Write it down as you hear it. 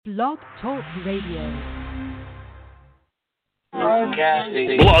Blog Talk Radio.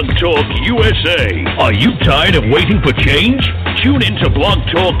 Blog Talk USA. Are you tired of waiting for change? Tune in to Blog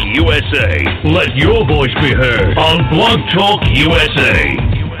Talk USA. Let your voice be heard on Blog Talk USA.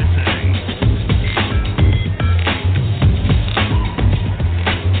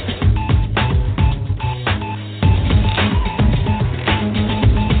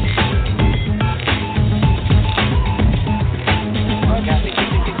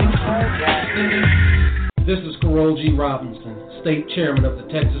 This is Carol G. Robinson, State Chairman of the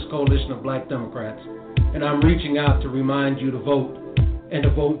Texas Coalition of Black Democrats, and I'm reaching out to remind you to vote, and to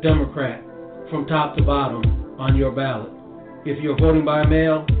vote Democrat from top to bottom on your ballot. If you're voting by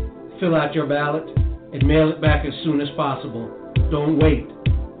mail, fill out your ballot and mail it back as soon as possible. Don't wait.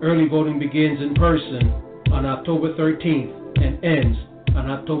 Early voting begins in person on October 13th and ends on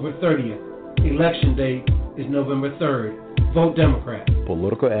October 30th. Election day is November 3rd. Vote Democrat.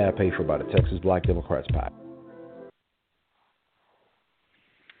 Political ad paid for by the Texas Black Democrats PAC.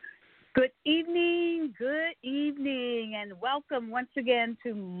 Good evening, and welcome once again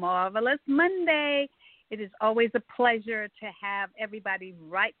to Marvelous Monday. It is always a pleasure to have everybody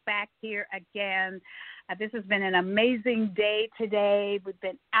right back here again. This has been an amazing day today. We've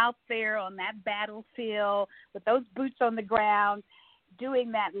been out there on that battlefield with those boots on the ground,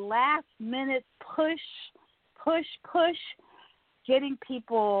 doing that last-minute push, getting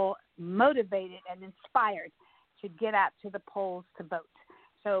people motivated and inspired to get out to the polls to vote.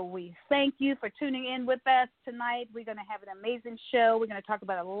 So we thank you for tuning in with us tonight. We're going to have an amazing show. We're going to talk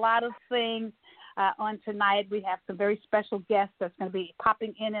about a lot of things on tonight. We have some very special guests that's going to be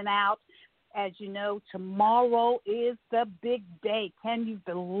popping in and out. As you know, tomorrow is the big day. Can you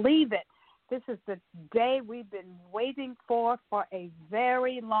believe it? This is the day we've been waiting for a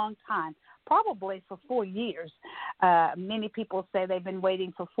very long time, probably for 4 years. Many people say they've been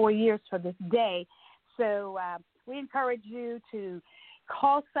waiting for 4 years for this day. So we encourage you to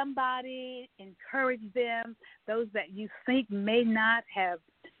call somebody, encourage them, those that you think may not have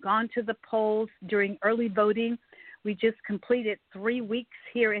gone to the polls during early voting. We just completed 3 weeks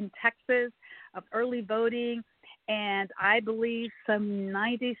here in Texas of early voting, and I believe some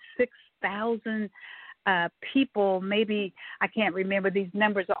 96,000 people, maybe, I can't remember, these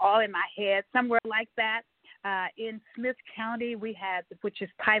numbers are all in my head, somewhere like that. In Smith County, we had, which is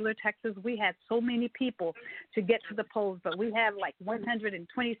Tyler, Texas, we had so many people to get to the polls, but we have like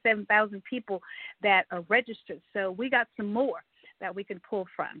 127,000 people that are registered. So we got some more that we can pull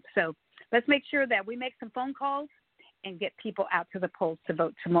from. So let's make sure that we make some phone calls and get people out to the polls to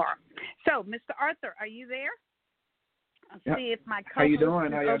vote tomorrow. So, Mr. Arthur, are you there? I'll see if my co-host. How you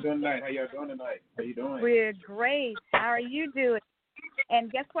doing? How y'all doing tonight? We're great. How are you doing?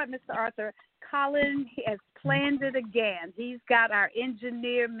 And guess what, Mr. Arthur? Colin has planned it again. He's got our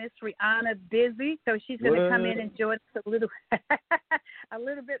engineer, Miss Rihanna, busy, so she's going to come in and join us a little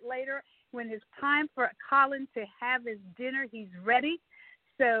bit later. When it's time for Colin to have his dinner, he's ready.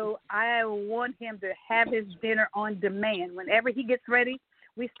 So I want him to have his dinner on demand. Whenever he gets ready,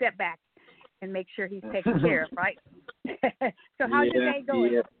 we step back and make sure he's taken care of, right? So how's your day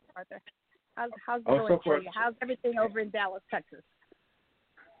going, Mr. Arthur? How's it going for you? How's everything over in Dallas, Texas?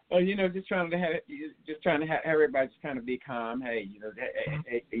 Oh, just trying to have everybody just kind of be calm. Hey,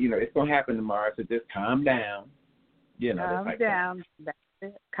 it's gonna happen tomorrow, so just calm down. Calm down. That's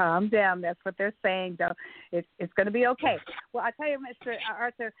it. Calm down. That's what they're saying, though. It's going to be okay. Well, I tell you, Mr.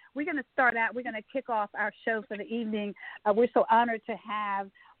 Arthur, we're going to start out. We're going to kick off our show for the evening. We're so honored to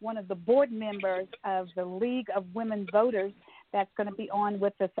have one of the board members of the League of Women Voters that's going to be on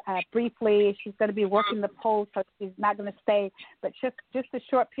with us briefly. She's going to be working the polls, so she's not going to stay, but just a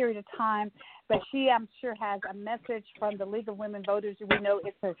short period of time. But she, I'm sure, has a message from the League of Women Voters. We know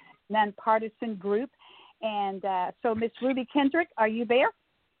it's a nonpartisan group. And so, Miss Ruby Kendrick, are you there?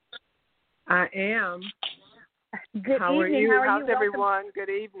 I am. Good How evening. Are you? How are How's you? everyone? Good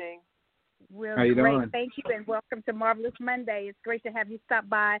evening. We're How you great. doing? Thank you, and welcome to Marvelous Monday. It's great to have you stop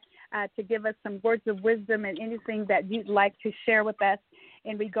by to give us some words of wisdom and anything that you'd like to share with us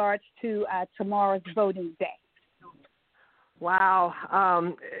in regards to tomorrow's voting day. Wow.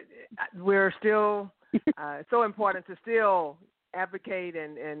 We're still so important to still advocate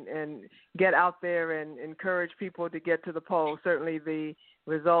and get out there and encourage people to get to the polls. Certainly the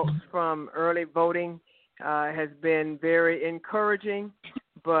results from early voting has been very encouraging,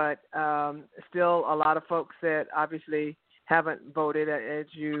 but still a lot of folks that obviously haven't voted. As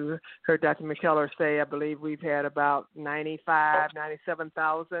you heard Dr. McKellar say, I believe we've had about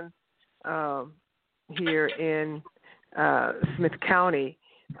 97,000 here in Smith County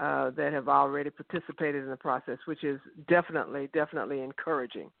that have already participated in the process, which is definitely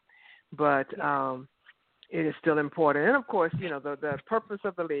encouraging. But it is still important. And, of course, the purpose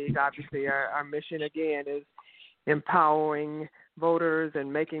of the League, obviously, our mission, again, is empowering voters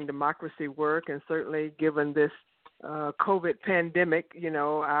and making democracy work. And certainly given this COVID pandemic,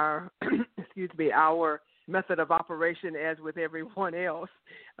 our our method of operation, as with everyone else,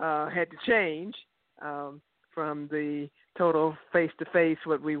 had to change from the total face-to-face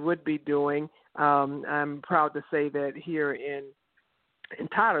what we would be doing. I'm proud to say that here in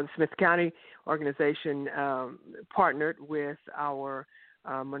Tyler, the Smith County organization partnered with our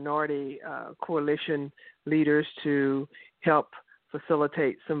minority coalition leaders to help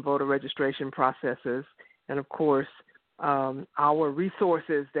facilitate some voter registration processes. And, of course, our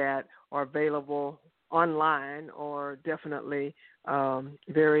resources that are available online are definitely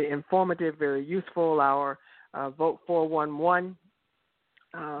very informative, very useful. Our Vote 411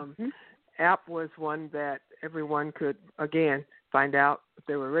 app was one that everyone could, again, find out if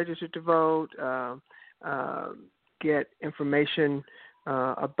they were registered to vote, get information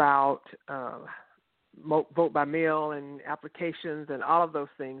about vote by mail and applications and all of those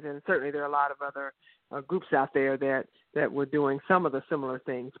things. And certainly there are a lot of other groups out there that were doing some of the similar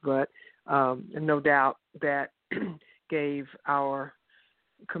things, but no doubt that gave our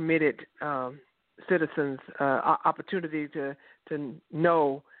committed citizens opportunity to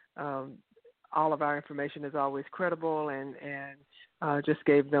know all of our information is always credible, and just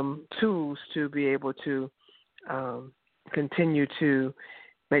gave them tools to be able to continue to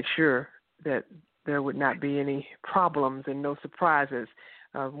make sure that there would not be any problems and no surprises.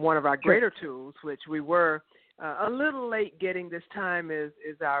 One of our greater tools, which we were a little late getting this time, is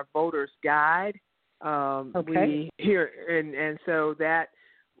our voter's guide. We here and so that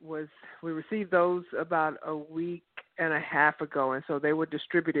we received those about a week and a half ago, and so they were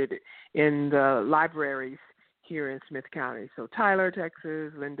distributed in the libraries here in Smith County. So Tyler,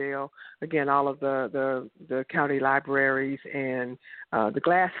 Texas, Lindale, again, all of the county libraries, and the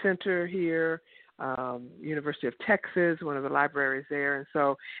Glass Center here, University of Texas, one of the libraries there, and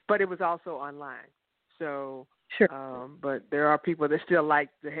so, but it was also online. So, but there are people that still like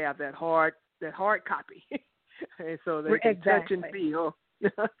to have that hard copy, and so they can touch and feel.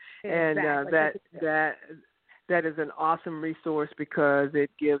 And that is an awesome resource because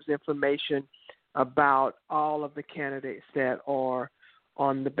it gives information about all of the candidates that are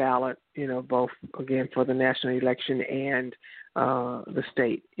on the ballot, both, again, for the national election and the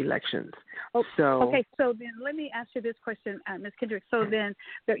state elections. So then let me ask you this question, Ms. Kendrick. So then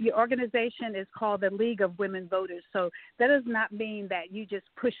your organization is called the League of Women Voters. So that does not mean that you just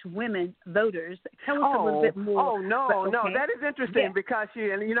push women voters. Tell us a little bit more. No, that is interesting because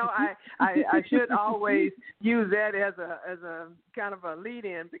I should always use that as a kind of a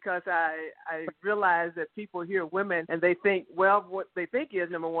lead-in, because I realize that people hear women and they think, well, what they think is,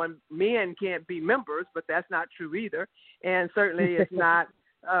 number one, men can't be members, but that's not true either. And certainly it's not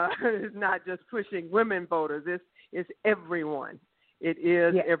just pushing women voters. It's everyone. It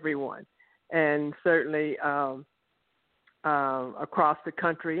is everyone. And certainly across the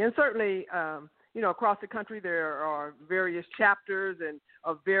country. And certainly, across the country there are various chapters and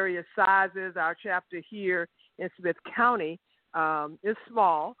of various sizes. Our chapter here in Smith County is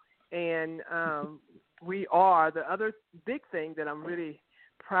small. And we are, the other big thing that I'm really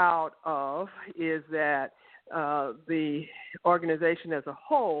proud of is that the organization as a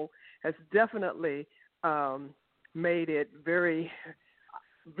whole has definitely made it very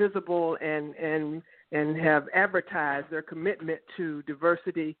visible and have advertised their commitment to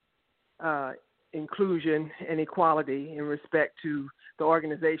diversity, inclusion, and equality in respect to the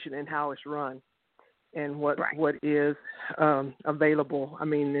organization and how it's run and what is available,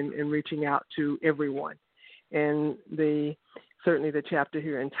 in reaching out to everyone. And certainly the chapter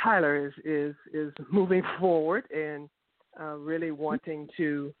here in Tyler is moving forward and really wanting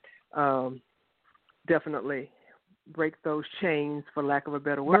to definitely break those chains, for lack of a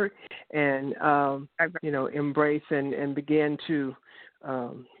better word, and embrace and begin to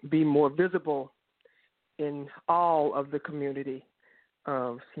be more visible in all of the community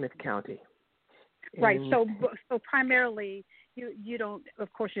of Smith County. Right. So primarily, you don't,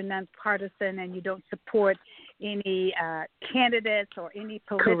 of course, you're nonpartisan, and you don't support any candidates or any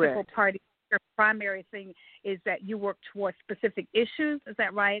political party. Your primary thing is that you work towards specific issues. Is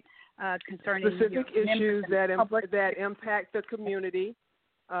that right? Concerning specific issues that impact the community.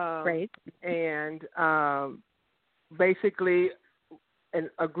 And basically,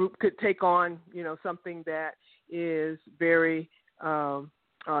 a group could take on, something that is very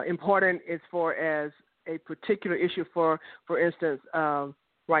important as far as a particular issue. For instance,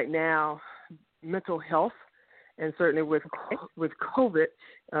 right now, mental health, and certainly with COVID,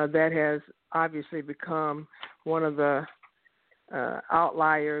 that has obviously become one of the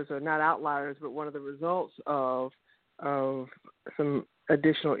outliers, or not outliers, but one of the results of some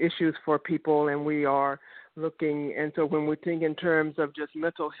additional issues for people, and we are looking. And so when we think in terms of just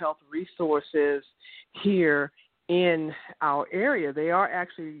mental health resources here in our area, they are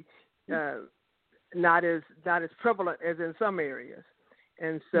actually not as prevalent as in some areas.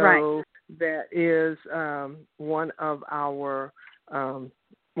 And so that is one of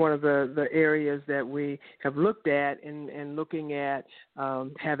the areas that we have looked at and looking at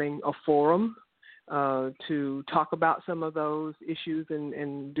having a forum to talk about some of those issues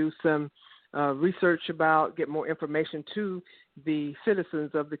and do some research about, get more information to the citizens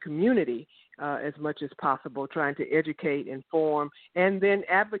of the community as much as possible, trying to educate, inform, and then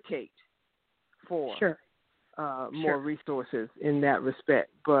advocate for more resources in that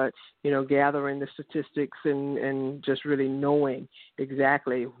respect. But, gathering the statistics and just really knowing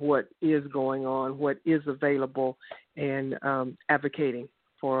exactly what is going on, what is available, and advocating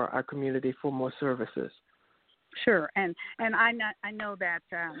for our community for more services. Sure, and I know that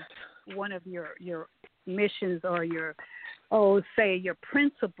one of your missions or your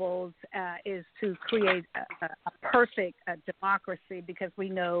principles is to create a perfect democracy, because we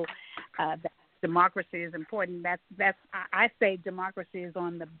know that democracy is important. That's I say democracy is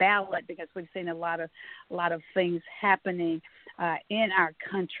on the ballot, because we've seen a lot of things happening in our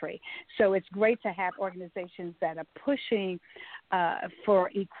country. So it's great to have organizations that are pushing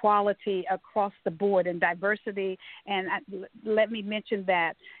for equality across the board and diversity. And let me mention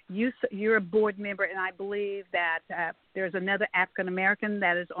that you're a board member, and I believe that there's another African American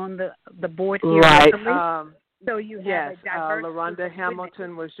that is on the board here. Right. So you have a diverse LaRonda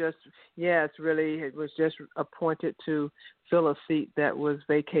Hamilton was just appointed to fill a seat that was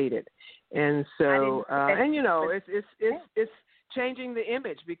vacated, and so it's changing the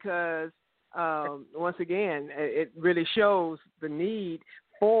image, because once again it really shows the need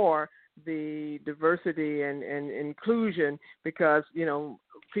for the diversity and inclusion, because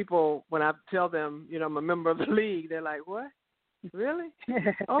people, when I tell them I'm a member of the league, they're like, what, really?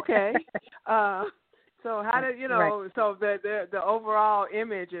 Okay. So how did So the overall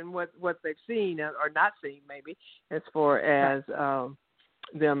image and what they've seen or not seen, maybe, as far as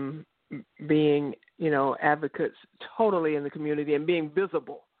them being advocates totally in the community and being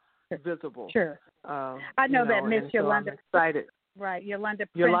visible. Sure. I know that Miss Yolanda. So I'm excited. Right, Yolanda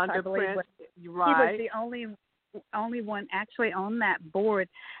Prince. I believe Prince. He Right. was the only one actually on that board,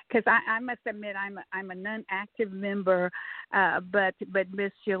 because I must admit I'm a non-active member, but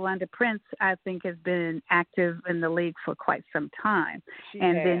Miss Yolanda Prince, I think, has been active in the league for quite some time.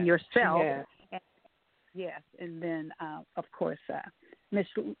 Then yourself, yes, and then of course Miss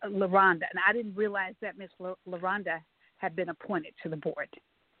LaRonda, and I didn't realize that Miss LaRonda had been appointed to the board.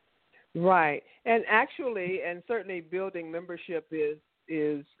 Right, and actually, and certainly building membership is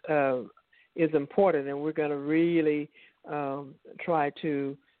important, and we're going to really try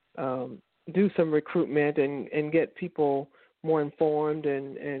to do some recruitment and get people more informed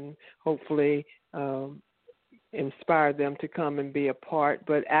and hopefully inspire them to come and be a part.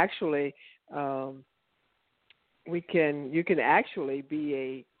 But actually, you can actually be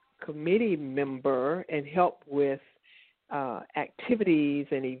a committee member and help with activities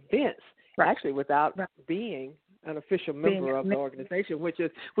and events, actually without being an official member of the organization, which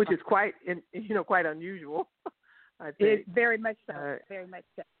is quite quite unusual. I think very much so. Very much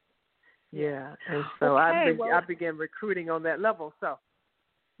so. Yeah, and so I began recruiting on that level. So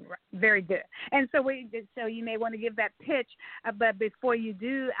very good. And so you may want to give that pitch, but before you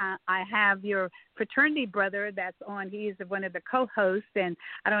do, I have your fraternity brother that's on. He's one of the co-hosts, and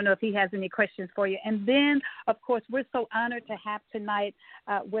I don't know if he has any questions for you. And then, of course, we're so honored to have tonight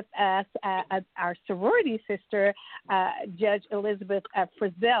with us our sorority sister, Judge Elizabeth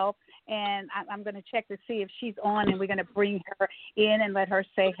Frizzell. And I'm going to check to see if she's on, and we're going to bring her in and let her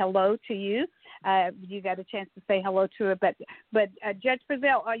say hello to you. You got a chance to say hello to her, but Judge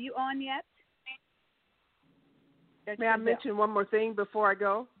Frizzell, are you on yet? May I mention one more thing before I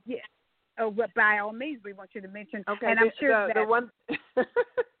go? Yeah. Oh, well, by all means, we want you to mention. Okay. And I'm sure the one.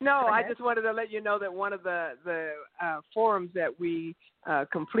 No, I just wanted to let you know that one of the forums that we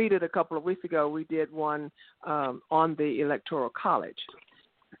completed a couple of weeks ago, we did one on the Electoral College.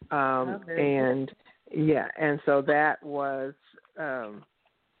 And so that was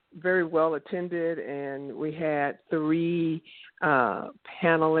very well attended, and we had 3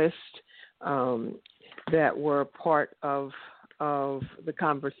 panelists that were part of the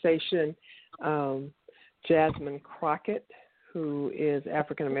conversation. Jasmine Crockett, who is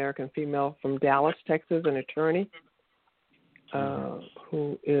African American female from Dallas, Texas, an attorney,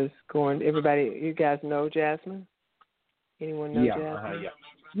 who is going. Everybody, you guys know Jasmine? Anyone know Jasmine?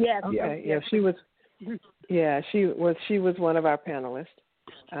 Yes. Okay. Yeah, she was. Yeah, she was one of our panelists,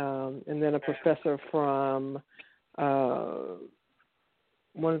 and then a professor from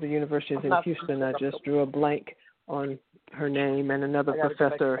one of the universities in Houston. I just drew a blank on her name, and another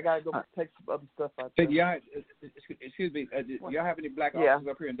professor. I gotta go take some other stuff out there. Excuse me. Do y'all have any black officers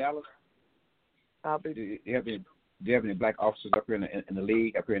up here in Dallas? Do you have any black officers up here in the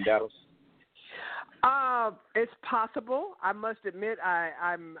league up here in Dallas? It's possible. I must admit,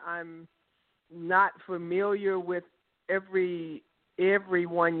 I'm not familiar with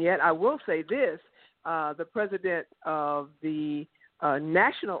everyone yet. I will say this: the president of the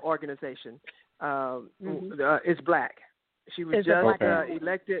national organization is black. She was just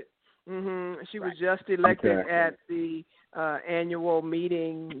elected. She was just elected at the annual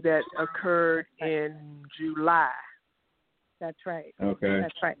meeting that occurred in July. That's right. Okay.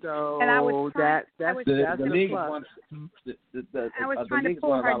 That's right. So and I was trying, that's the league is plus. I was trying to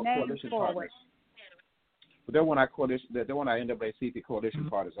pull her name forward. They're one of our NAACP coalition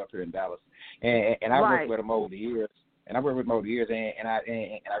partners up here in Dallas, and I worked with them over the years. And I I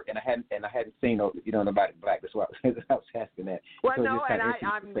hadn't seen nobody black. That's why I was asking that. Well, so no, and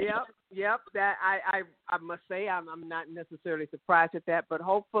yep. That I must say I'm not necessarily surprised at that, but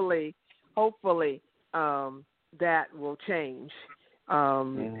hopefully, that will change.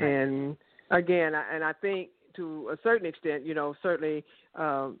 And again, I think to a certain extent, certainly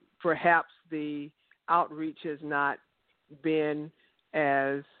perhaps the outreach has not been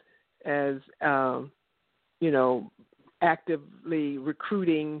as actively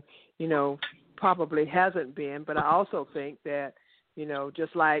recruiting, probably hasn't been. But I also think that,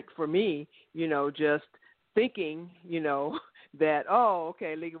 just like for me, just thinking, that,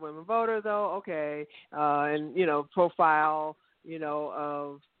 League of Women Voters, and, profile,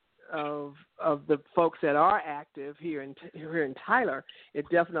 of the folks that are active here in Tyler, it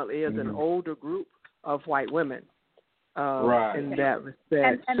definitely is an older group of white women. In that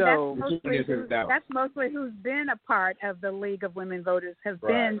respect. And so that's mostly who's been a part of the League of Women Voters have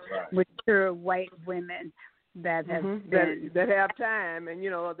been mature white women that have that have time, and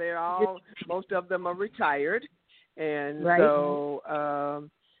they're all most of them are retired, and so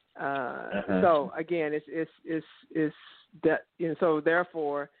so again it's that so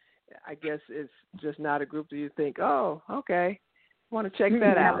therefore I guess it's just not a group that you think, okay. Want to check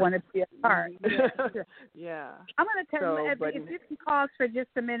that out. I want to be a part. Yeah. I'm going to tell you, if you can pause for just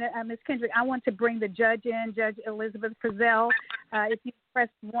a minute, Ms. Kendrick, I want to bring the judge in, Judge Elizabeth Frizzell. If you press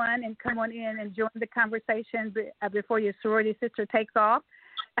 1 and come on in and join the conversation before your sorority sister takes off.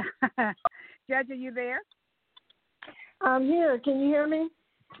 Judge, are you there? I'm here. Can you hear me?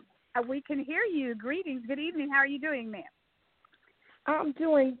 We can hear you. Greetings. Good evening. How are you doing, ma'am? I'm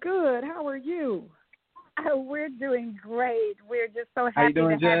doing good. How are you? Oh, we're doing great. We're just so happy to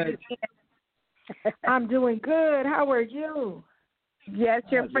have you in. I'm doing good. How are you? Yes,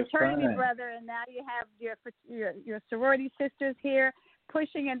 your fraternity brother, and now you have your sorority sisters here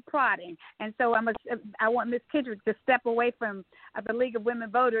pushing and prodding. And so I want Ms. Kendrick to step away from the League of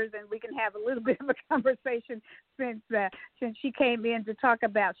Women Voters, and we can have a little bit of a conversation since she came in to talk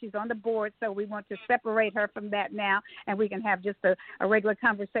about. She's on the board, so we want to separate her from that now, and we can have just a regular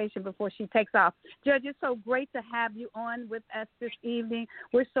conversation before she takes off. Judge, it's so great to have you on with us this evening.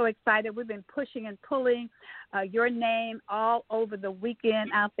 We're so excited. We've been pushing and pulling your name all over the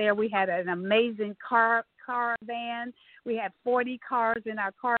weekend out there. We had an amazing caravan. We had 40 cars in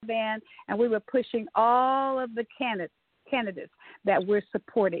our caravan, and we were pushing all of the candidates that we're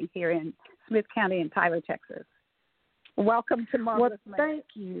supporting here in Smith County and Tyler, Texas. Welcome to Marvelous Monday.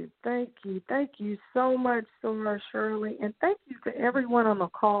 Thank you so much, Shirley, and thank you to everyone on the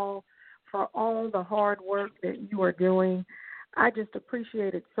call for all the hard work that you are doing. I just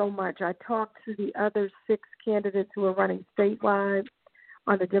appreciate it so much. I talked to the other 6 candidates who are running statewide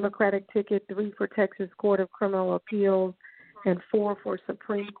on the Democratic ticket, 3 for Texas Court of Criminal Appeals and 4 for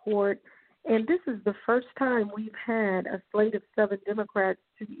Supreme Court. And this is the first time we've had a slate of 7 Democrats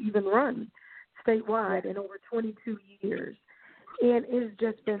to even run statewide in over 22 years. And it's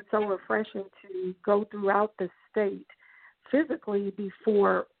just been so refreshing to go throughout the state physically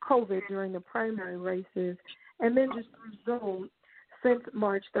before COVID during the primary races, and then just through Zoom since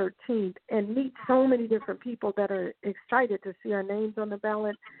March 13th, and meet so many different people that are excited to see our names on the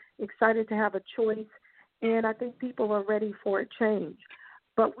ballot, excited to have a choice, and I think people are ready for a change.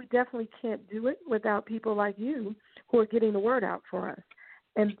 But we definitely can't do it without people like you who are getting the word out for us.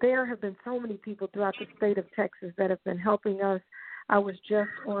 And there have been so many people throughout the state of Texas that have been helping us. I was just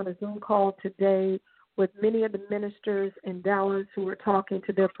on a Zoom call today with many of the ministers in Dallas who were talking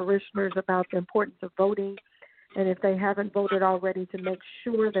to their parishioners about the importance of voting, and if they haven't voted already, to make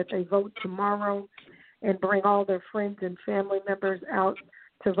sure that they vote tomorrow and bring all their friends and family members out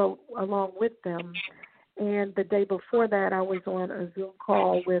to vote along with them. And the day before that, I was on a Zoom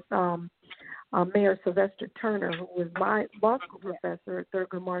call with Mayor Sylvester Turner, who was my law school professor at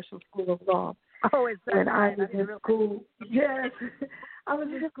Thurgood Marshall School of Law. Oh, is that when right? I was in school? Yes. I was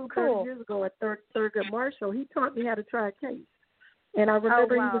in school 30 years ago at Thurgood Marshall. He taught me how to try a case. And I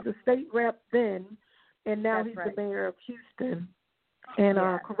remember he was a state rep then, and now he's the mayor of Houston. And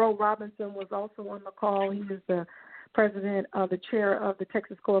Carol Robinson was also on the call. He is the president of the chair of the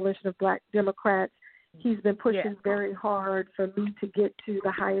Texas Coalition of Black Democrats. He's been pushing very hard for me to get to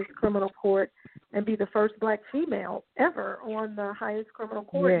the highest criminal court and be the first black female ever on the highest criminal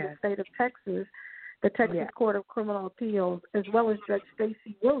court in the state of Texas, the Texas Court of Criminal Appeals, as well as Judge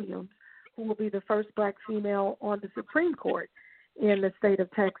Stacey Williams, who will be the first black female on the Supreme Court in the state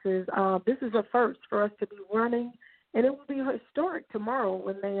of Texas. This is a first for us to be running, and it will be historic tomorrow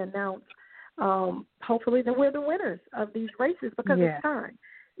when they announce, hopefully, that we're the winners of these races, because it's time.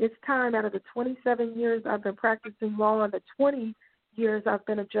 It's time. Out of the 27 years I've been practicing law and the 20 years I've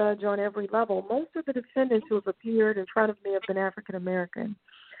been a judge on every level, most of the defendants who have appeared in front of me have been African American.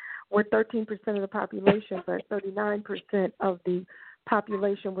 We're 13% of the population, but 39% of the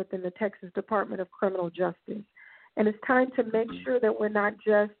population within the Texas Department of Criminal Justice. And it's time to make sure that we're not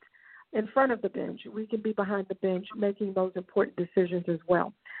just in front of the bench. We can be behind the bench making those important decisions as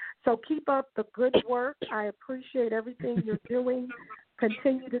well. So keep up the good work. I appreciate everything you're doing.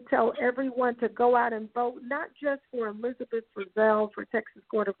 Continue to tell everyone to go out and vote, not just for Elizabeth Frizzell for Texas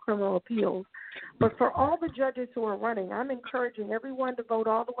Court of Criminal Appeals, but for all the judges who are running. I'm encouraging everyone to vote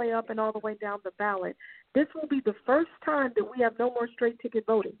all the way up and all the way down the ballot. This will be the first time that we have no more straight ticket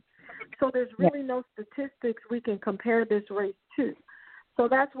voting. So there's really no statistics we can compare this race to. So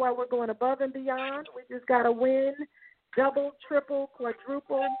that's why we're going above and beyond. We just got to win, double, triple,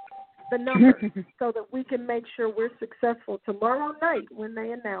 quadruple the number so that we can make sure we're successful tomorrow night when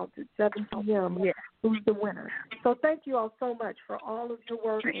they announce at 7 p.m. who's the winner. So thank you all so much for all of your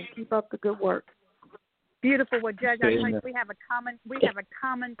work, and keep up the good work. Beautiful. Well, Judge, I think we have a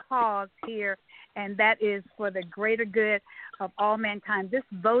common cause here, and that is for the greater good of all mankind. This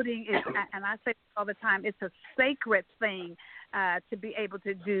voting is, and I say all the time, it's a sacred thing to be able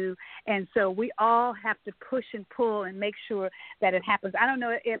to do, and so we all have to push and pull and make sure that it happens. I don't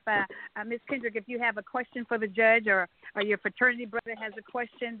know if Ms. Kendrick, if you have a question for the judge, or your fraternity brother has a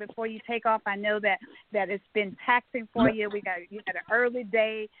question before you take off. I know that it's been taxing for you. You got an early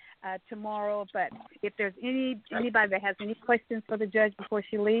day tomorrow, but if there's anybody that has any questions for the judge before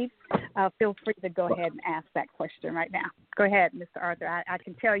she leaves, feel free to go ahead and ask that question right now. Go ahead, Mr. Arthur. I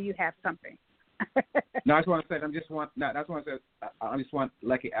can tell you have something. No, I just want to say, I just want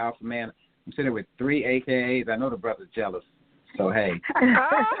Lucky Alpha Man. I'm sitting with 3 AKAs. I know the brother's jealous, so hey.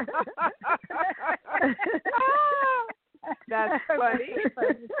 That's funny.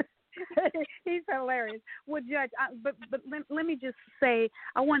 He's hilarious. Well, Judge, but let me just say,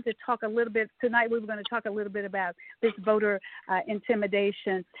 I wanted to talk a little bit tonight. We were going to talk a little bit about this voter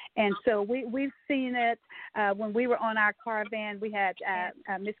intimidation, and so we've seen it when we were on our caravan. We had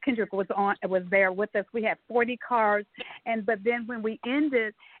Miss Kendrick was there with us. We had 40 cars, but then when we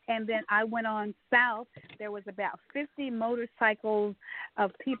ended, and then I went on south, there was about 50 motorcycles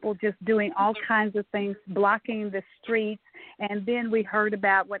of people just doing all kinds of things, blocking the streets, and then we heard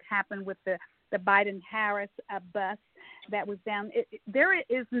about what happened with the Biden-Harris bus that was down.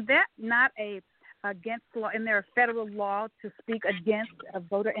 Isn't that not against law? Isn't there a federal law to speak against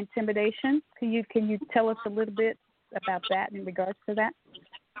voter intimidation? Can you tell us a little bit about that in regards to that?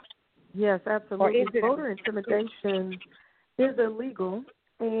 Yes, absolutely. Voter intimidation is illegal,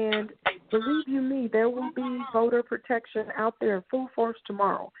 and believe you me, there will be voter protection out there in full force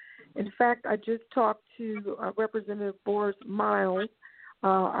tomorrow. In fact, I just talked to Representative Boris Miles,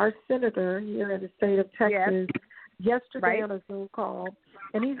 our senator here in the state of Texas, yesterday on a Zoom call,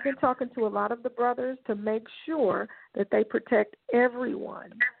 and he's been talking to a lot of the brothers to make sure that they protect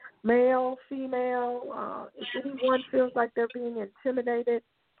everyone, male, female, if anyone feels like they're being intimidated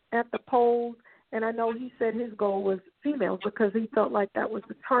at the polls. And I know he said his goal was females because he felt like that was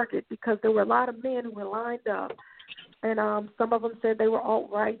the target, because there were a lot of men who were lined up. And some of them said they were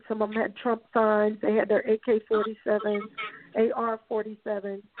alt-right. Some of them had Trump signs. They had their AK-47s,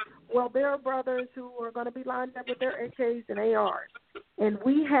 AR-47s. Well, there are brothers who are going to be lined up with their AKs and ARs. And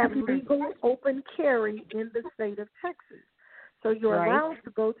we have legal open carry in the state of Texas. So you're Right. allowed to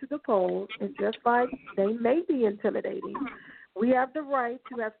go to the polls, and just like they may be intimidating, we have the right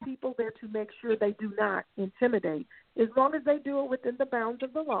to have people there to make sure they do not intimidate, as long as they do it within the bounds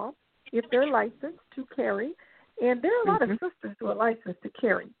of the law, if they're licensed to carry. And there are a lot of sisters who are licensed to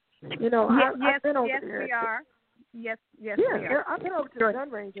carry. You know, I've been over there. Yes, we are. Yes, we Yeah, are. I've been over to the gun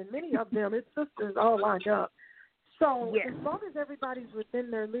range, and many of them, it's sisters all lined up. So as long as everybody's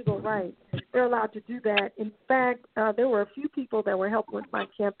within their legal rights, they're allowed to do that. In fact, there were a few people that were helping with my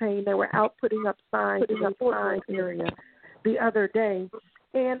campaign. They were out putting up signs in the Fort area the other day,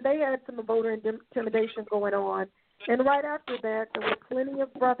 and they had some voter intimidation going on. And right after that, there were plenty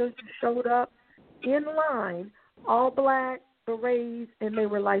of brothers who showed up in line, all black, berets, and they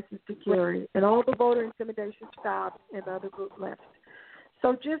were licensed to carry. And all the voter intimidation stopped, and the other group left.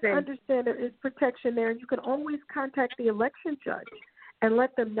 So just understand there is protection there, and you can always contact the election judge and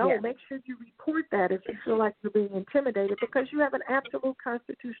let them know. Make sure you report that if you feel like you're being intimidated, because you have an absolute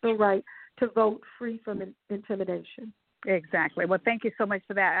constitutional right to vote free from intimidation. Exactly. Well, thank you so much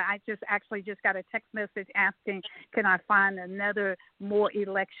for that. I just got a text message asking, can I find more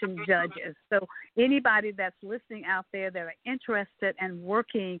election judges? So anybody that's listening out there that are interested and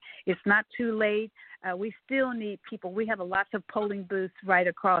working, it's not too late. We still need people. We have lots of polling booths right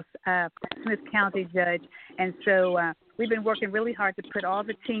across Smith County, Judge. And so we've been working really hard to put all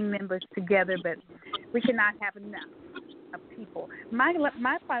the team members together, but we cannot have enough of people. My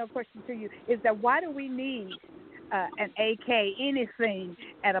final question to you is that why do we need an AK, anything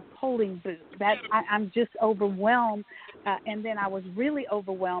at a polling booth? I'm just overwhelmed. And then I was really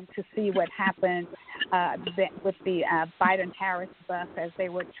overwhelmed to see what happened with the Biden-Harris bus as they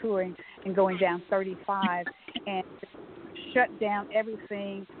were touring and going down 35 and shut down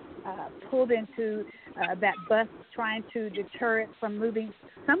everything, pulled into that bus trying to deter it from moving.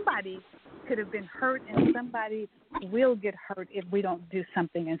 Somebody could have been hurt, and somebody will get hurt if we don't do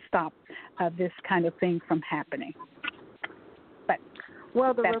something and stop this kind of thing from happening.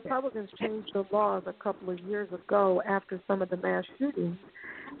 Well, the Republicans changed the laws a couple of years ago after some of the mass shootings,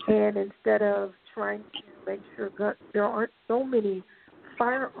 and instead of trying to make sure there aren't so many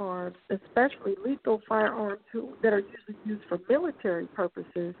firearms, especially lethal firearms that are usually used for military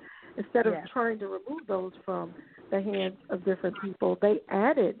purposes, instead of trying to remove those from the hands of different people, they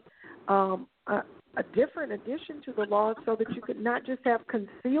added a different addition to the law so that you could not just have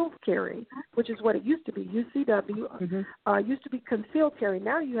concealed carry, which is what it used to be. UCW used to be concealed carry.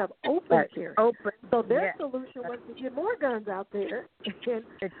 Now you have open carry. So their solution was to get more guns out there. And,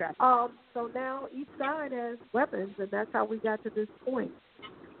 so now each side has weapons, and that's how we got to this point.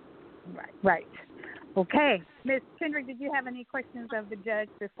 Right. Okay. Ms. Kendrick, did you have any questions of the judge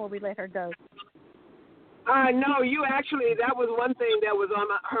before we let her go? No, you actually, that was one thing that was on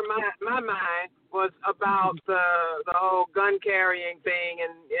my mind was about the whole gun carrying thing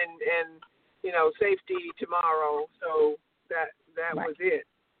and you know, safety tomorrow. So that was it.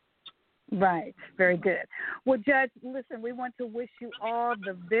 Right. Very good. Well, Judge, listen, we want to wish you all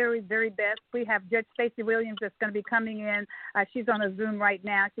the very, very best. We have Judge Stacey Williams that's going to be coming in. She's on a Zoom right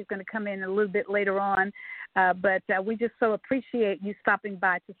now. She's going to come in a little bit later on. But we just so appreciate you stopping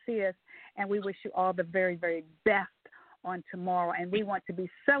by to see us, and we wish you all the very, very best on tomorrow. And we want to be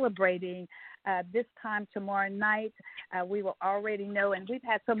celebrating this time tomorrow night. We will already know, and we've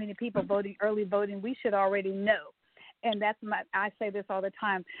had so many people voting, early voting, we should already know. And I say this all the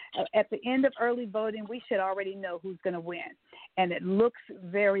time. At the end of early voting, we should already know who's going to win. And it looks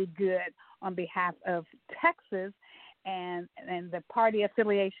very good on behalf of Texas and the party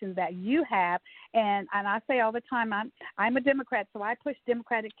affiliation that you have. And I say all the time, I'm a Democrat, so I push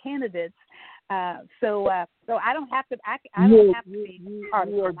Democratic candidates. So I don't have to. I don't have to be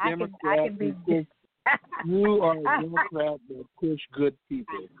partisan. I can be. You are a Democrat that push good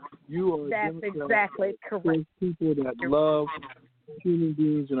people. You are a That's Democrat exactly that correct. push people that love human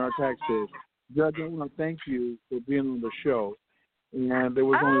beings and our taxpayers. Judge, I want to thank you for being on the show. And there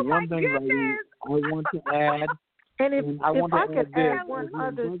was only one thing I want to add. And if I could add one this.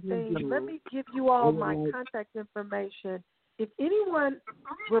 other thing, let me give you all my contact information. If anyone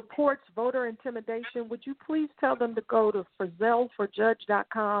reports voter intimidation, would you please tell them to go to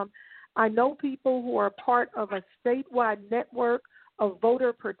frizzellforjudge.com. I know people who are part of a statewide network of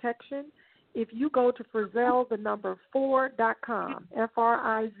voter protection. If you go to Frizzell, the number 4.com,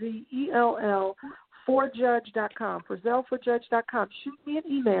 FRIZELL, forjudge.com, frizzellforjudge.com, shoot me an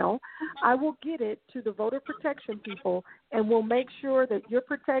email. I will get it to the voter protection people, and we'll make sure that you're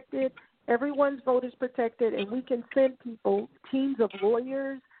protected, everyone's vote is protected, and we can send people, teams of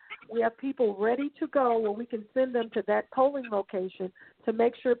lawyers. We have people ready to go where we can send them to that polling location to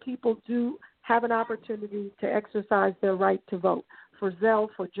make sure people do have an opportunity to exercise their right to vote.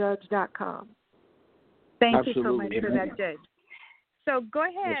 ForZellForJudge.com. Thank you so much for that, Judge. So go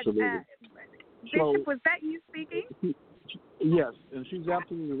ahead. Bishop, was that you speaking? Yes, and she's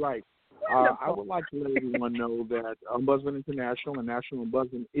absolutely right. I would like to let everyone know that Ombudsman International and National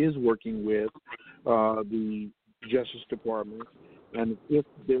Ombudsman is working with the Justice Department. And if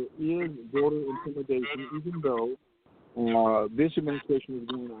there is voter intimidation, even though this administration is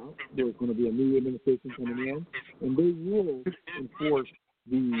going out, there's going to be a new administration coming in, and they will enforce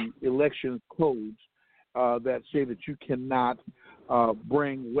the election codes that say that you cannot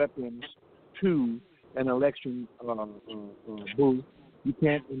bring weapons to an election booth. You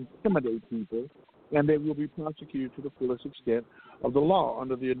can't intimidate people, and they will be prosecuted to the fullest extent of the law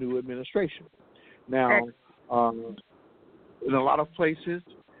under the new administration. Now, in a lot of places,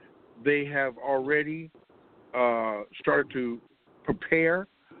 they have already started to prepare.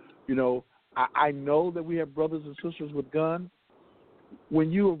 You know, I know that we have brothers and sisters with guns.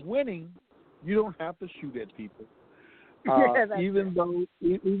 When you are winning, you don't have to shoot at people. Even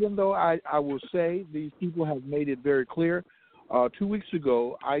though I will say these people have made it very clear. 2 weeks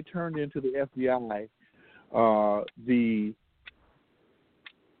ago, I turned into the FBI the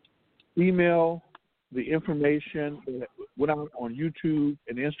email, the information that went out on YouTube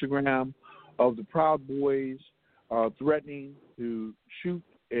and Instagram of the Proud Boys threatening to shoot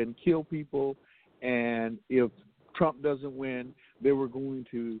and kill people, and if Trump doesn't win, they were going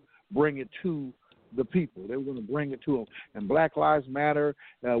to bring it to the people. They were going to bring it to them. And Black Lives Matter,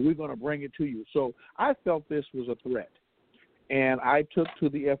 we're going to bring it to you. So I felt this was a threat. And I took to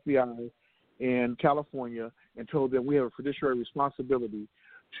the FBI in California and told them we have a fiduciary responsibility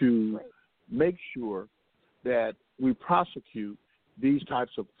to make sure that we prosecute these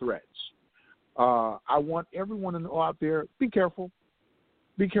types of threats. I want everyone to know out there, be careful.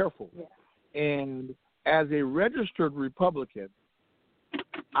 Be careful. Yeah. And as a registered Republican,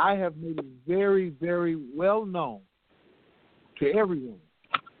 I have made it very, very well known to everyone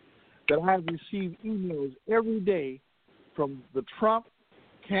that I have received emails every day from the Trump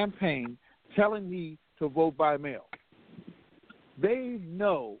campaign telling me to vote by mail. They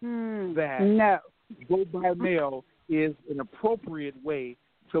know that vote by mail is an appropriate way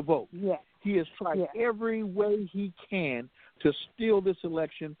to vote. Yes. He has tried every way he can to steal this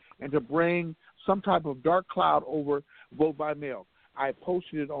election and to bring some type of dark cloud over vote by mail. I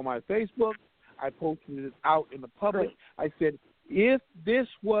posted it on my Facebook. I posted it out in the public. I said, if this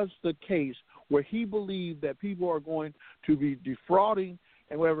was the case where he believed that people are going to be defrauding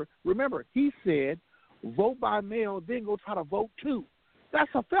and whatever, remember, he said, vote by mail, then go try to vote too. That's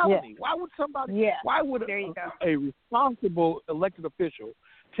a felony. Yeah. Why would somebody, why would a responsible elected official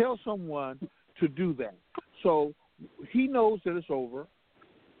tell someone to do that? So he knows that it's over.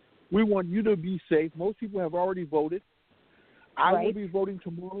 We want you to be safe. Most people have already voted. I will be voting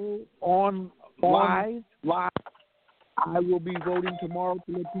tomorrow on live. I will be voting tomorrow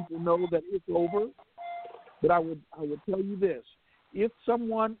to let people know that it's over. But I would tell you this. If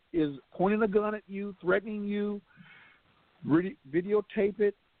someone is pointing a gun at you, threatening you, videotape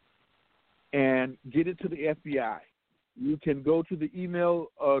it and get it to the FBI. You can go to the email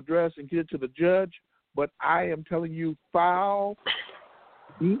address and get it to the judge, but I am telling you, file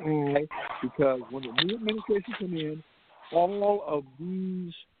EI, because when the new administration comes in, all of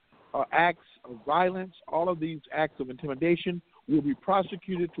these acts of violence, all of these acts of intimidation will be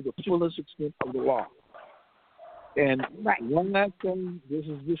prosecuted to the fullest extent of the law. And one last thing, this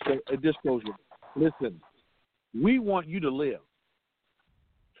is just a disclosure. Listen, we want you to live.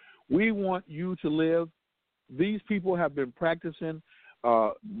 We want you to live. These people have been practicing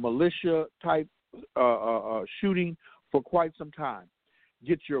militia-type shooting for quite some time.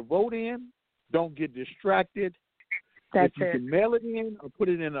 Get your vote in. Don't get distracted. If you can mail it in or put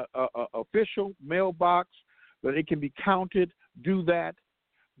it in an official mailbox that it can be counted, do that.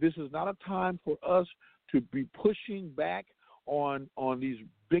 This is not a time for us to be pushing back on these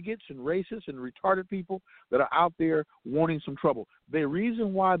bigots and racists and retarded people that are out there wanting some trouble. The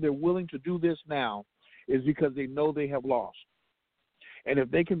reason why they're willing to do this now is because they know they have lost. And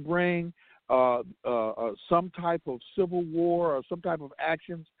if they can bring some type of civil war or some type of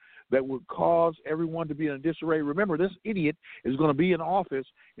actions that would cause everyone to be in a disarray. Remember, this idiot is going to be in office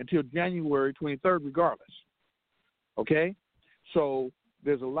until January 23rd regardless. Okay? So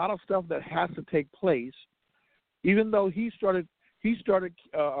there's a lot of stuff that has to take place. Even though he started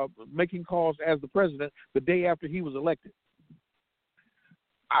making calls as the president the day after he was elected.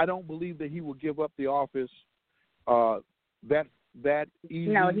 I don't believe that he will give up the office that easy.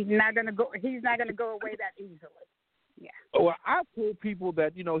 No, he's not going to go. He's not going to go away that easily. Yeah. Well, I've told people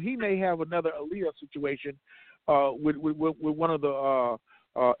that he may have another Aaliyah situation with one of the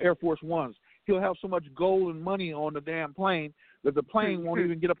Air Force Ones. He'll have so much gold and money on the damn plane that the plane won't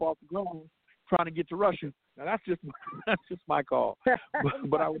even get up off the ground trying to get to Russia. Now that's just my call.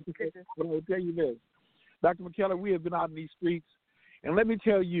 But I would tell you this, Dr. McKellar, we have been out in these streets, and let me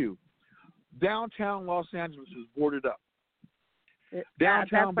tell you, downtown Los Angeles is boarded up.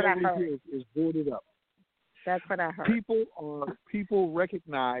 Downtown Beverly Hills is boarded up. That's what I heard. People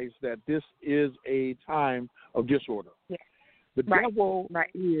recognize that this is a time of disorder. Yeah. The devil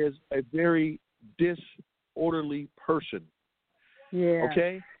is a very disorderly person. Yeah.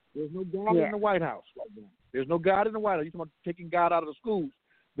 Okay? There's no God in the White House right now. There's no God in the White House. You're talking about taking God out of the schools.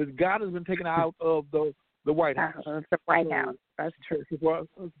 But God has been taken out of the White House. The White House. That's true. For us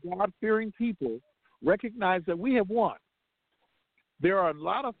God-fearing people, recognize that we have won. There are a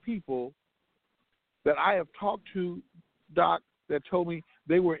lot of people that I have talked to, Doc, that told me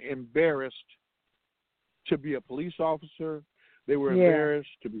they were embarrassed to be a police officer. They were embarrassed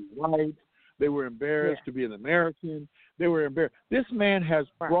to be white. They were embarrassed to be an American. They were embarrassed. This man has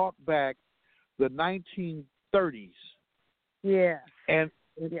brought back the 1930s. Yeah. And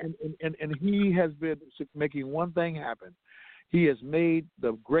he has been making one thing happen. He has made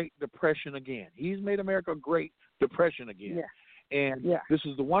the Great Depression again. He's made America a Great Depression again. Yeah. And this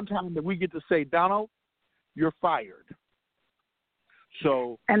is the one time that we get to say, Donald, you're fired.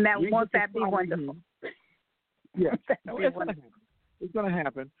 So and won't that be wonderful? Yeah, it's going to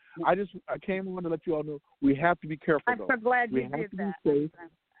happen. I came on to let you all know we have to be careful. I'm so glad you did that.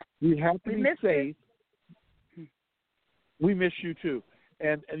 We have to be safe. We miss you too.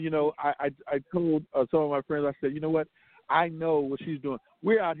 And I told some of my friends, I said, you know what? I know what she's doing.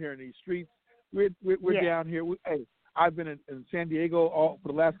 We're out here in these streets. We're down here. Hey, I've been in San Diego for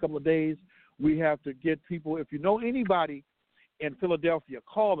the last couple of days. We have to get people. If you know anybody in Philadelphia,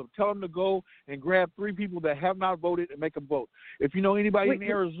 call them. Tell them to go and grab 3 people that have not voted and make them vote. If you know anybody in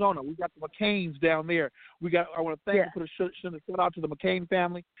Arizona, we got the McCains down there. I want to thank you for the shout out to the McCain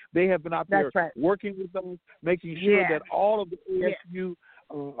family. They have been out there working with us, making sure that all of the ASU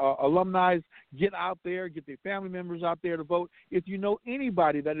alumni get out there, get their family members out there to vote. If you know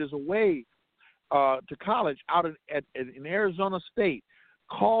anybody that is away to college out in Arizona State,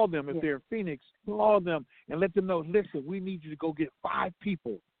 call them. If they're in Phoenix, call them and let them know, listen, we need you to go get 5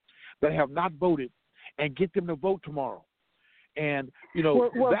 people that have not voted and get them to vote tomorrow. And,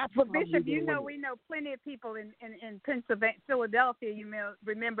 that's Bishop, we know plenty of people in Pennsylvania, Philadelphia. You may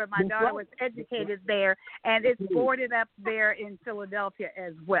remember my daughter was educated there, and it's boarded up there in Philadelphia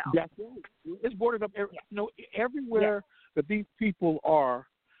as well. That's right. It's boarded up everywhere that these people are,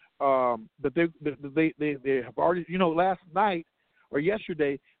 that they have already, last night, or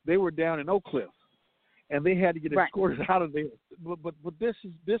yesterday, they were down in Oak Cliff, and they had to get escorted out of there. But this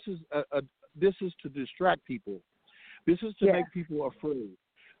is to distract people. This is to make people afraid.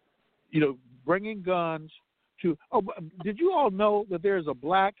 Bringing guns to. Oh, did you all know that there is a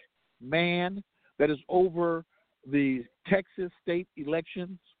black man that is over the Texas State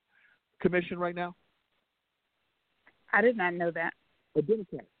Elections Commission right now? I did not know that. A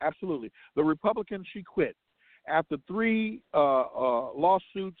Democrat, absolutely. The Republican, she quit. After 3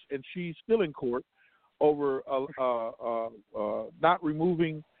 lawsuits, and she's still in court over not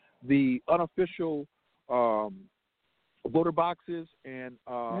removing the unofficial voter boxes and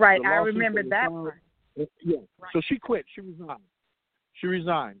I remember that one. Yeah. Right. So she quit. She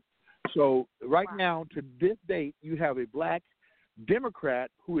resigned. So now, to this date, you have a black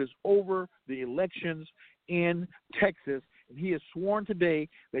Democrat who is over the elections in Texas. And he has sworn today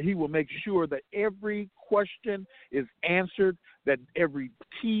that he will make sure that every question is answered, that every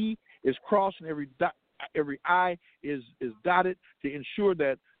T is crossed and every I is dotted to ensure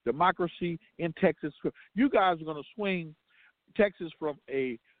that democracy in Texas. You guys are going to swing Texas from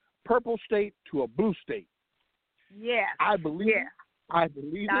a purple state to a blue state. Yeah. I believe it. I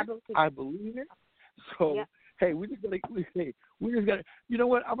believe it. So, hey, we just got to, you know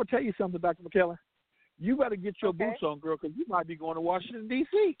what? I'm going to tell you something, Dr. McKellar. You better get your boots on, girl, because you might be going to Washington,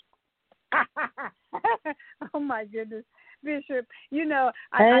 D.C. Oh, my goodness. Bishop,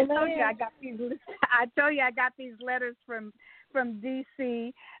 I told you I got these letters from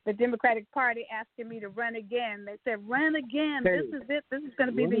D.C., the Democratic Party, asking me to run again. They said, run again. Hey, this is it. This is going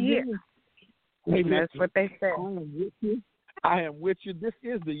to be the year. Hey, that's what they said. I am with you. This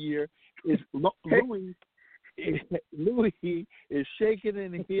is the year. Louis is shaking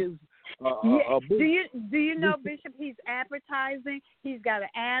in his boots. Do you know, Bishop, he's advertising. He's got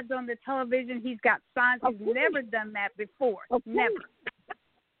ads on the television. He's got signs. He's never done that before. Never.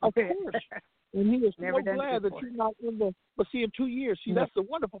 Of course. And he is Never so done glad it that before. you're not in the. But see, in 2 years, that's the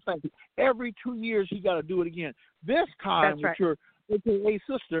wonderful thing. Every 2 years, you got to do it again. This time, That's with right. your AKA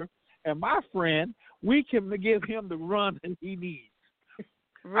sister and my friend, we can give him the run that he needs.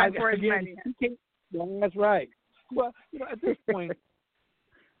 Run for his money. That's right. Well, at this point,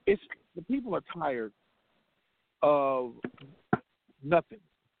 the people are tired of nothing.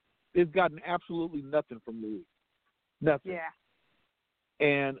 They've gotten absolutely nothing from Louis. Nothing. Yeah.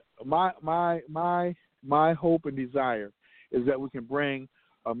 And my hope and desire is that we can bring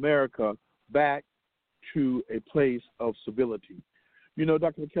America back to a place of civility.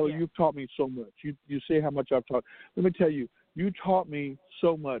 Dr. McKellar, you've taught me so much. You say how much I've taught. Let me tell you, you taught me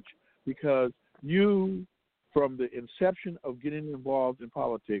so much because you, from the inception of getting involved in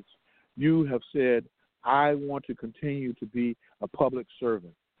politics, you have said, I want to continue to be a public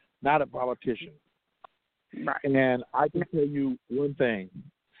servant, not a politician. Right. And I can tell you one thing.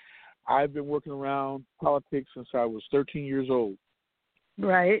 I've been working around politics since I was 13 years old.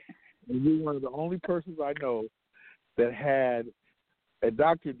 Right. And you're one of the only persons I know that had a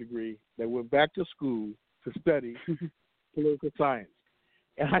doctorate degree that went back to school to study political science.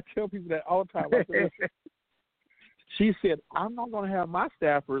 And I tell people that all the time. I say, she said, I'm not going to have my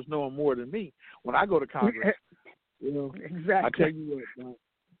staffers knowing more than me when I go to Congress. Exactly. I tell you what,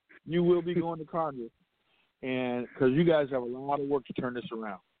 you will be going to Congress, and because you guys have a lot of work to turn this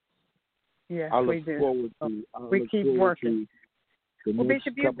around. Yeah, we do. We keep working. Well,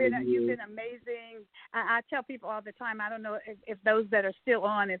 Bishop, you've been amazing. I tell people all the time. I don't know if those that are still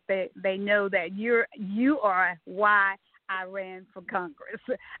on, if they know that you are why I ran for Congress.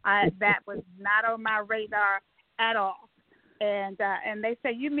 That was not on my radar at all. And they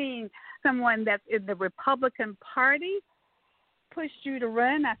say, you mean someone that's in the Republican Party pushed you to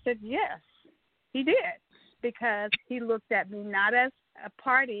run? I said, yes, he did, because he looked at me not as a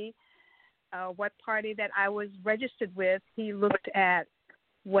party. What party that I was registered with, he looked at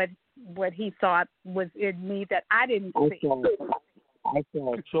what he thought was in me that I didn't see. I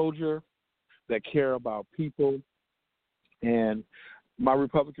saw a soldier that care about people, and my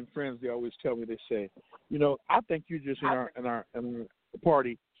Republican friends, they always tell me, they say, I think you're just in our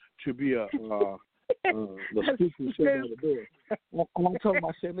party to be the speaker who sits by the door. And I told him,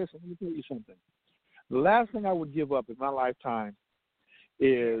 I said, listen, let me tell you something. The last thing I would give up in my lifetime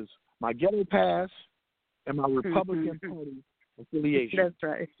is my ghetto pass and my Republican Party affiliation. That's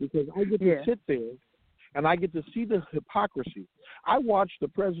right. Because I get to sit there and I get to see the hypocrisy. I watched the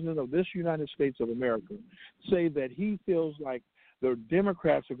president of this United States of America say that he feels like the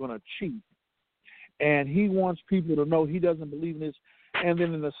Democrats are going to cheat, and he wants people to know he doesn't believe in this. And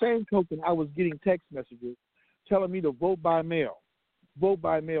then in the same token, I was getting text messages telling me to vote by mail. Vote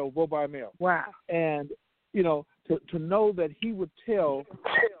by mail, vote by mail. Wow. And, to know that he would tell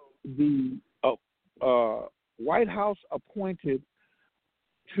the White House appointed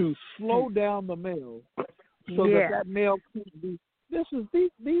to slow down the mail so that mail can't be.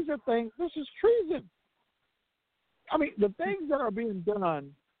 These are things. This is treason. I mean, the things that are being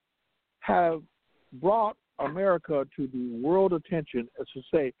done have brought America to the world attention as to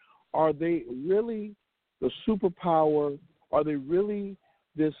say, are they really the superpower? Are they really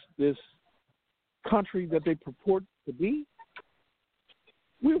this country that they purport to be?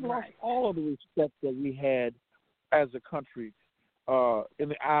 We've lost all of the respect that we had as a country in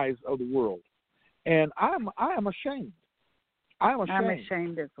the eyes of the world, and I am ashamed. I'm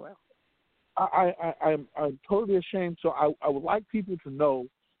ashamed as well. I'm totally ashamed. So I would like people to know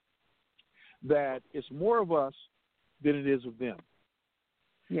that it's more of us than it is of them.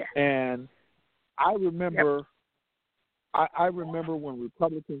 Yeah. And I remember, I remember when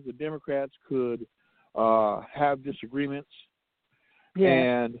Republicans and Democrats could have disagreements. Yeah.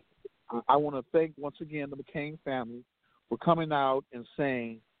 And I want to thank once again the McCain family for coming out and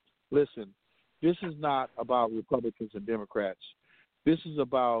saying, listen, this is not about Republicans and Democrats. This is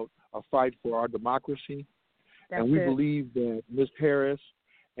about a fight for our democracy. And we believe that Ms. Harris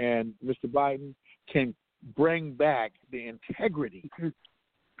and Mr. Biden can bring back the integrity to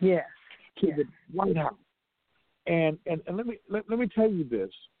the White House. And let me tell you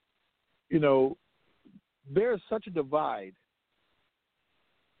this. There's such a divide,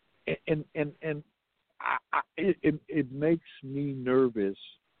 and it makes me nervous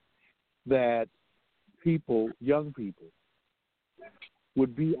that young people,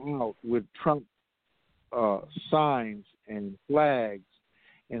 would be out with Trump signs and flags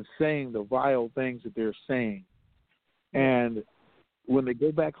and saying the vile things that they're saying. And when they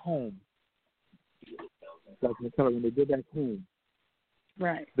go back home, when they go back home,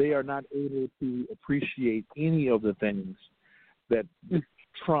 they are not able to appreciate any of the things that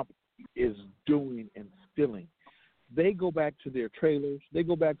Trump is doing and stealing. They go back to their trailers. They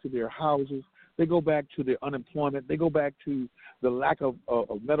go back to their houses. They go back to their unemployment. They go back to the lack of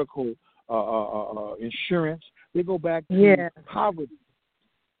medical insurance. They go back to poverty,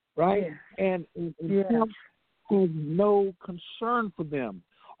 right? And Trump has no concern for them.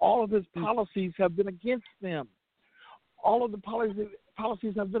 All of his policies have been against them. All of the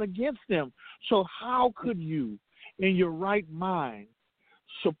policies have been against them. So how could you, in your right mind,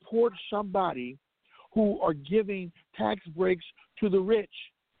 support somebody who are giving tax breaks to the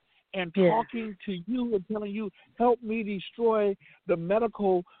rich and talking to you and telling you, help me destroy the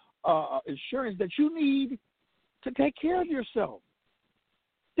medical insurance that you need to take care of yourself?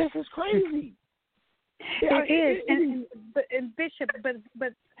 This is crazy. It is. And Bishop,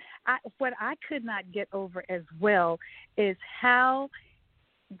 but what I could not get over as well is how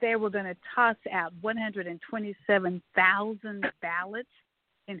they were going to toss out 127,000 ballots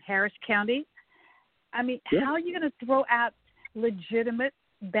in Harris County. I mean, how are you going to throw out legitimate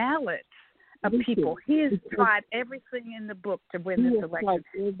ballots of people? He has tried everything in the book to win this election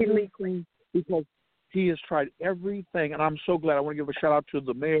illegally. Because he has tried everything, and I'm so glad. I want to give a shout-out to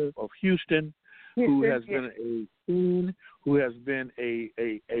the mayor of Houston, who has been a queen, who has been a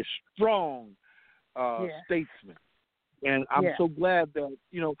strong statesman. And I'm so glad that,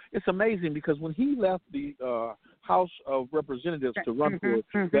 it's amazing because when he left the House of Representatives to run for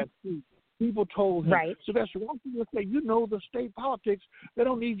that seat, people told him, Sylvester, why don't you say, the state politics, they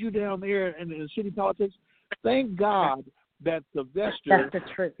don't need you down there in the city politics. Thank God that Sylvester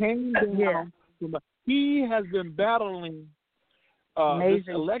came down. He has been battling this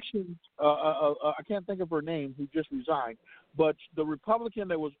election. I can't think of her name, who just resigned, but the Republican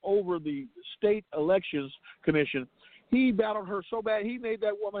that was over the state elections commission, he battled her so bad he made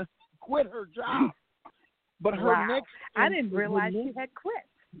that woman quit her job. But her next, I didn't realize she had quit.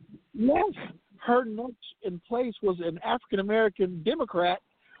 Yes, her next in place was an African American Democrat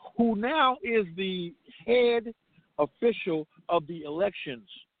who now is the head official of the elections.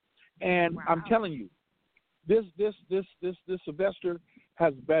 And I'm telling you, this Sylvester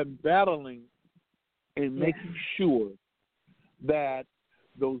has been battling and making sure that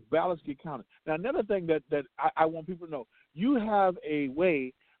those ballots get counted. Now, another thing that I want people to know, you have a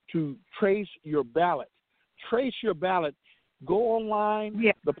way to trace your ballot. Trace your ballot. Go online.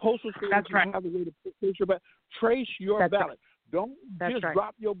 The postal service have a way to trace your ballot. Trace your ballot. Don't just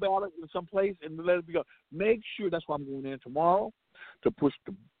drop your ballot in some place and let it go. Make sure, that's why I'm going in tomorrow to push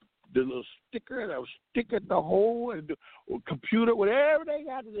the little sticker that will stick at the hole and the computer, whatever they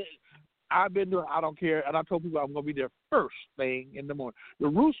got to do. I've been doing, I don't care. And I told people I'm going to be there first thing in the morning. The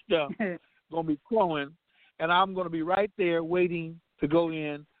rooster going to be crowing, and I'm going to be right there waiting to go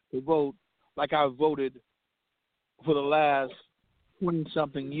in to vote like I voted for the last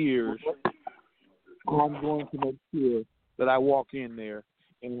 20-something years. I'm going to make sure that I walk in there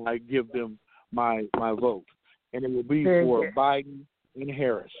and I give them my vote. And it will be for Biden and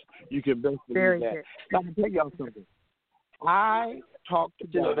Harris. You can best believe that. Now, I'm going to tell y'all something. I talked to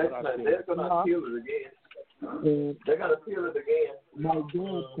them. They're going to appeal it again. They're going to appeal it again. My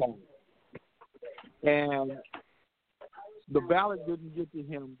dad called. And the ballot didn't get to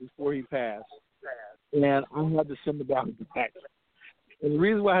him before he passed. And I had to send the ballot back. And the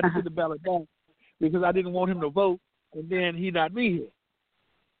reason why I had to send the ballot back because I didn't want him to vote and then he not be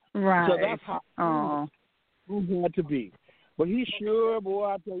here. Right. So that's how he had to be. But he sure, boy,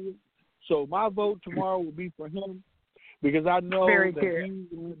 I tell you. So my vote tomorrow will be for him because I know that he's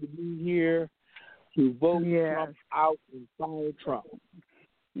going to be here to vote Trump out and fire Trump.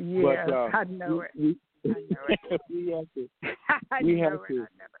 Yeah, I know it. We have to.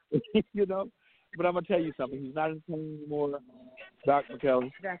 But I'm going to tell you something. He's not in pain anymore, Dr. McKellar.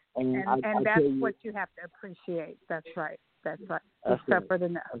 And that's what you have to appreciate. That's right. He suffered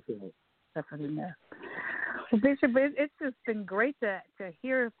enough. Suffered enough. Well, Bishop, it's just been great to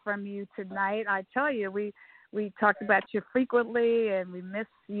hear from you tonight. I tell you, we talked about you frequently, and we miss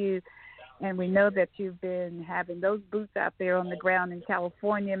you. And we know that you've been having those boots out there on the ground in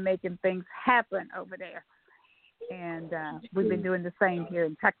California, making things happen over there. And we've been doing the same here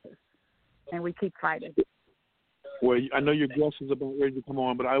in Texas. And we keep fighting. Well, I know your guest is about ready to come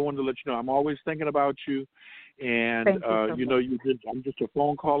on, but I wanted to let you know I'm always thinking about you. And, I'm just a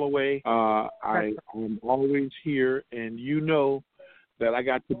phone call away. I'm always here, and you know that I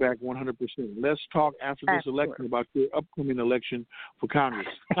got you back 100%. Let's talk after this election about your upcoming election for Congress.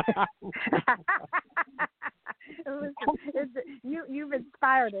 Listen, you've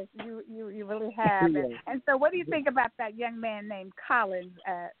inspired us. You really have. Yeah. And so, what do you think about that young man named Collins,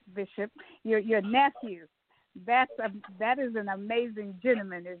 Bishop? Your nephew. That is an amazing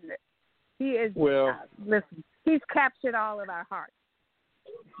gentleman, isn't it? He is. Well, listen, he's captured all of our hearts.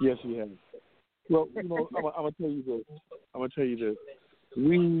 Yes, he has. Well, I'm gonna tell you this.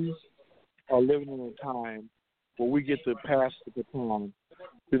 We are living in a time where we get to pass the baton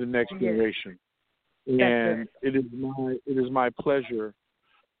to the next generation, and it is my pleasure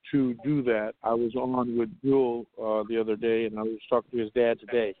to do that. I was on with Bill the other day, and I was talking to his dad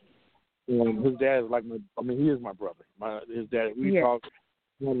today. And his dad is like he is my brother. His dad. We talk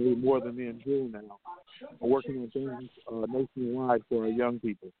probably more than me and Jill now. I'm working on things nationwide for our young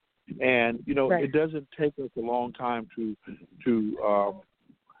people, and it doesn't take us a long time to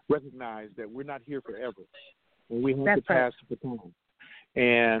recognize that we're not here forever, and we have to pass the baton.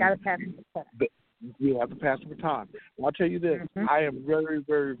 And we have to pass the baton. And I'll tell you this: I am very,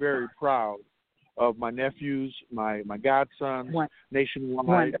 very, very proud of my nephews, my godsons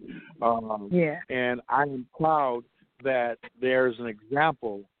nationwide, and I am proud that there's an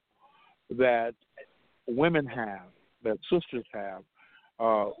example that women have, that sisters have,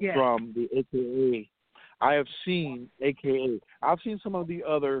 from the AKA. I've seen some of the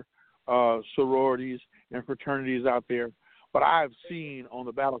other sororities and fraternities out there, but I've seen on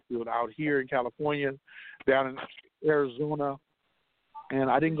the battlefield out here in California, down in Arizona, and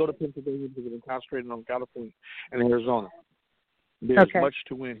I didn't go to Pennsylvania because I've been concentrating on California and Arizona. There's much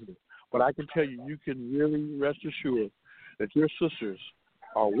to win here. But I can tell you, you can really rest assured that your sisters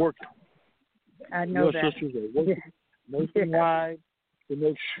are working. I know your sisters are working nationwide to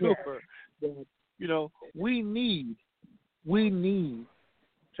make sure that, we need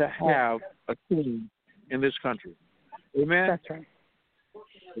to have a team in this country. Amen? That's right.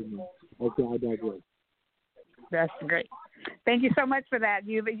 Amen. Okay, I digress. That's great. Thank you so much for that.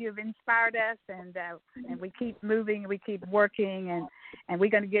 You've inspired us, and we keep moving, we keep working, and we're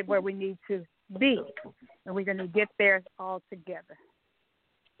going to get where we need to be, and we're going to get there all together.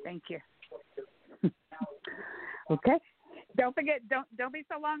 Thank you. Okay. Don't forget. Don't be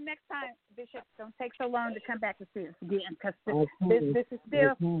so long next time, Bishop. Don't take so long to come back to see us again, because this is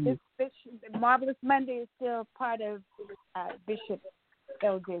still this Marvelous Monday is still part of Bishop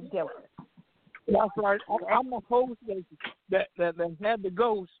L.J. Guillory. That's right. I'm the host that had the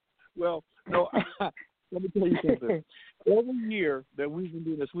ghost. Well, no, let me tell you something. Every year that we've been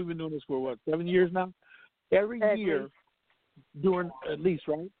doing this for 7 years now? Every year, during at least,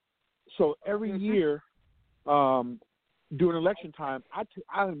 right? So every year, during election time, I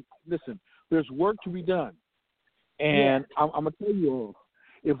listen, there's work to be done. And I'm going to tell you all,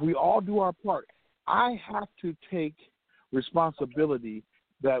 if we all do our part, I have to take responsibility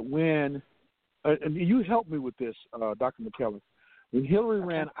that when and you helped me with this, Dr. McKellar. When Hillary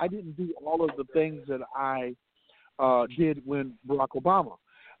ran, I didn't do all of the things that I did when Barack Obama.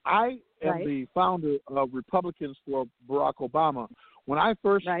 I am the founder of Republicans for Barack Obama. When I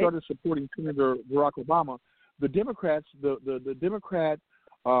first started supporting Senator Barack Obama, the Democrats, the Democrat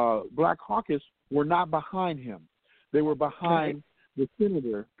Black Caucus were not behind him. They were behind the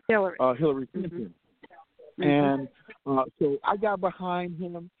Senator Hillary Clinton. And so I got behind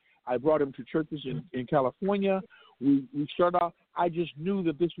him. I brought him to churches in California. We started off. I just knew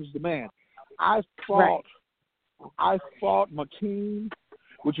that this was the man. I fought McCain,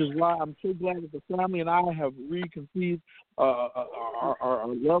 which is why I'm so glad that the family and I have reconceived our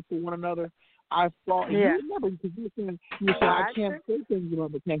love for one another. I fought. You remember, because you were saying I can't say things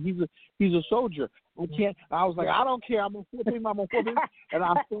about McCain. He's a soldier. I can't. I was like, I don't care. I'm gonna fight him. And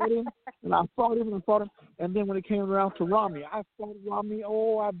I fought him. And I fought him. And then when it came around to Romney, I fought Romney.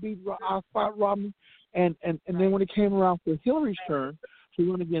 Oh, I fought Romney. And then when it came around for Hillary's turn to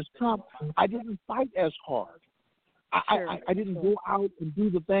run against Trump, I didn't fight as hard. I didn't go out and do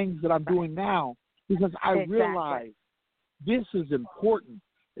the things that I'm doing now because I realized this is important.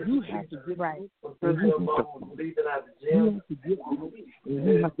 You have to get out. You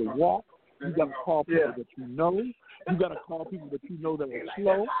have to walk. You got to call people that you know. You got to call people that you know that are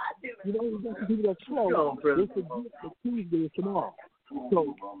slow. You got people that are slow. They forget that Tuesday is tomorrow.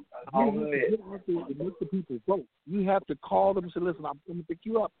 So you have to get out there and make the people vote. You have to call them and say, listen, I'm going to pick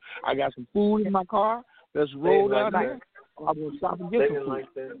you up. I got some food in my car. Let's roll down here. I'm going to stop and get some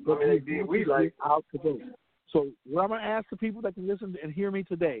food. But we like out to vote. So what I'm going to ask the people that can listen and hear me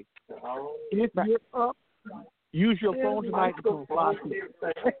today, if you're up, use your phone tonight to call 5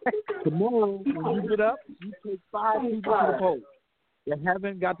 people. Tomorrow, when you get up, you take 5 people to the polls that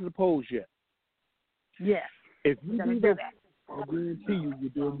haven't got to the polls yet. Yes. If you do that, I guarantee you're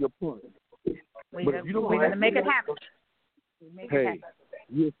doing your part. But if you don't we're going to make it happen.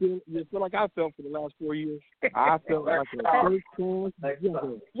 You feel like I felt for the last 4 years. I felt like a first class.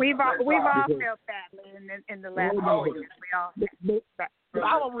 We've all felt that in the last 4 years. We all.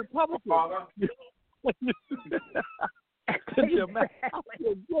 I'm a Republican. I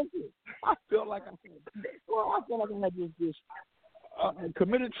feel like I had this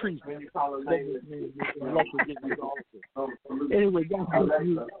committed treatment. Anyway, guys,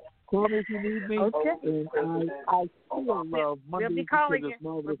 call me if you need me. Okay. And I still love Monday. We'll be calling you.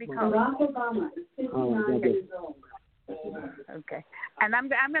 Okay, and I'm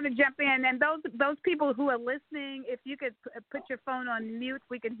going to jump in. And those people who are listening, if you could put your phone on mute,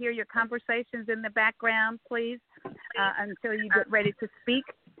 we can hear your conversations in the background, please, until you get ready to speak.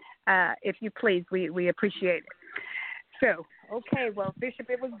 If you please, we appreciate it. So, okay, well, Bishop,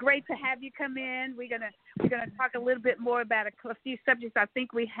 it was great to have you come in. We're gonna talk a little bit more about a few subjects. I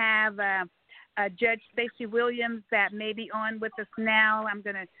think we have Judge Stacey Williams that may be on with us now. I'm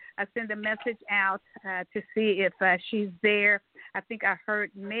gonna send a message out to see if she's there. I think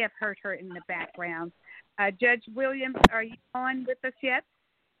may have heard her in the background. Judge Williams, are you on with us yet?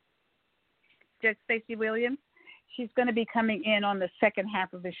 Judge Stacey Williams, she's going to be coming in on the second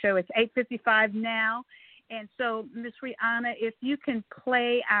half of the show. It's 8:55 now. And so, Ms. Rihanna, if you can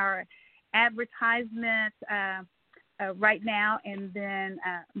play our advertisement right now, and then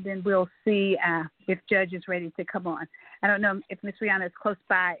we'll see if Judge is ready to come on. I don't know if Ms. Rihanna is close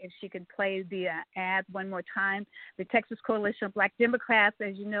by, if she can play the ad one more time. The Texas Coalition of Black Democrats,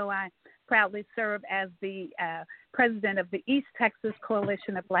 as you know, I proudly serve as the president of the East Texas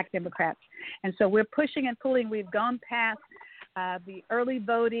Coalition of Black Democrats. And so we're pushing and pulling. We've gone past the early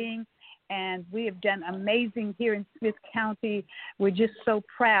voting, and we have done amazing here in Smith County. We're just so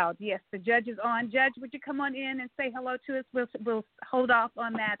proud. Yes, the judge is on. Judge, would you come on in and say hello to us? We'll hold off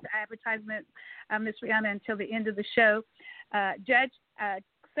on that advertisement, Ms. Rihanna, until the end of the show. Judge,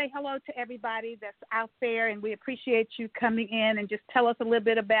 say hello to everybody that's out there, and we appreciate you coming in, and just tell us a little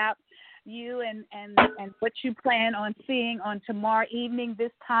bit about you and what you plan on seeing on tomorrow evening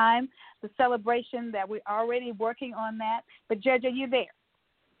this time, the celebration that we're already working on that. But, Judge, are you there?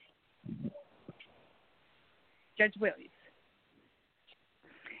 Judge Williams.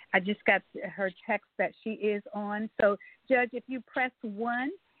 I just got her text that she is on. So, Judge, if you press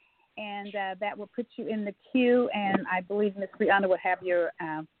 1, and that will put you in the queue, and I believe Ms. Brianna will have your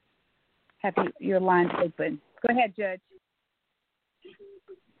line open. Go ahead, Judge.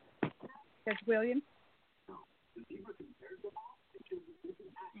 Judge Williams.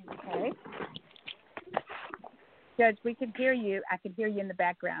 Okay. Judge, we can hear you. I can hear you in the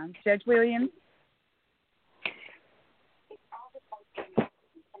background. Judge Williams?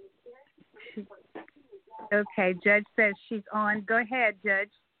 Okay, Judge says she's on. Go ahead,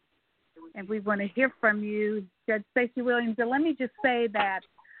 Judge. And we want to hear from you, Judge Stacey Williams. And let me just say that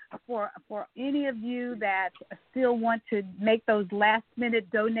for any of you that still want to make those last-minute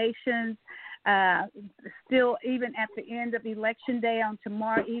donations, still, even at the end of Election Day on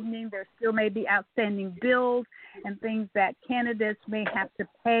tomorrow evening, there still may be outstanding bills and things that candidates may have to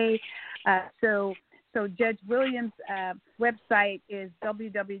pay. So Judge Williams' website is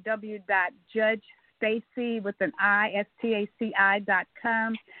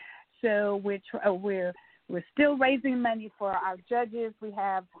www.judgestacy.com. So we're still raising money for our judges. We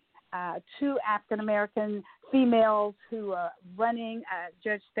have 2 African-American females who are running.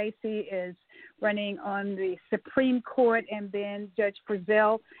 Judge Stacey is running on the Supreme Court, and then Judge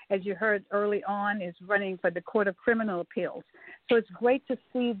Frizzell, as you heard early on, is running for the Court of Criminal Appeals. So it's great to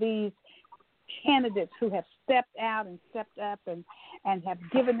see these candidates who have stepped out and stepped up and have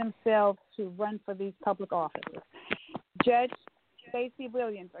given themselves to run for these public offices. Judge Stacey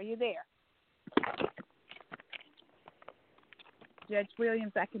Williams, are you there? Judge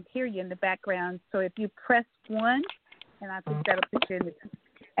Williams, I can hear you in the background. So if you press 1, and I think that'll put you in the...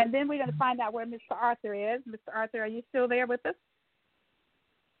 And then we're going to find out where Mr. Arthur is. Mr. Arthur, are you still there with us?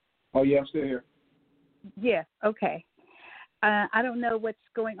 Oh, yeah, I'm still here. Yeah, okay. I don't know what's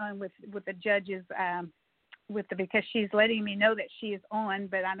going on with the judges, because she's letting me know that she is on,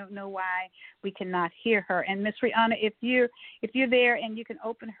 but I don't know why we cannot hear her. And Ms. Rihanna, if you're there and you can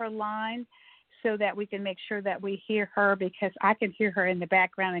open her line so that we can make sure that we hear her, because I can hear her in the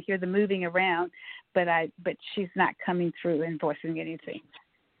background and hear the moving around, but she's not coming through and voicing anything.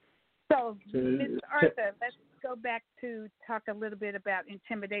 So, Mr. Arthur, let's go back to talk a little bit about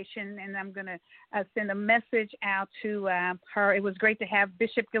intimidation, and I'm going to send a message out to her. It was great to have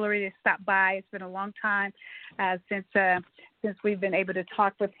Bishop Guillory to stop by. It's been a long time since we've been able to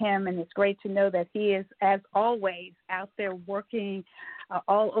talk with him, and it's great to know that he is, as always, out there working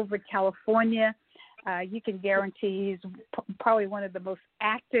all over California. You can guarantee he's probably one of the most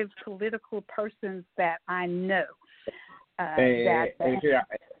active political persons that I know.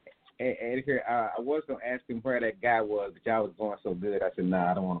 And here, I was going to ask him where that guy was, but y'all was going so good. I said,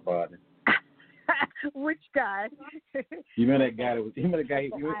 nah, I don't want to bother him. Which guy? You remember that guy that was? You remember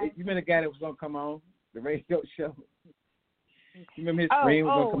the guy that was going to come on the radio show? You remember his friend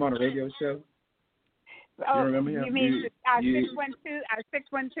was going to come on the radio show? You remember him? You mean our 612? Our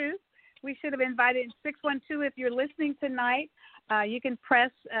 612? We should have invited 612. If you're listening tonight, you can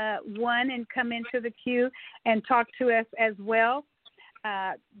press 1 and come into the queue and talk to us as well.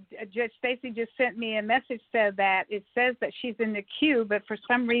 Judge Stacy just sent me a message that it says that she's in the queue, but for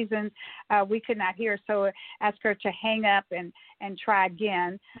some reason we could not hear. So ask her to hang up and try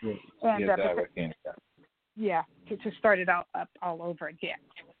again. To start it all up all over again.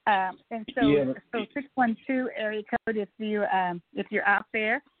 And so 612 area code. If you're out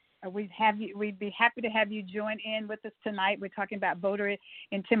there, we'd be happy to have you join in with us tonight. We're talking about voter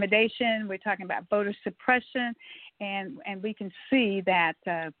intimidation. We're talking about voter suppression, and we can see that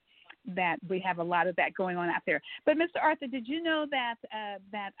we have a lot of that going on out there. But Mr. Arthur, did you know that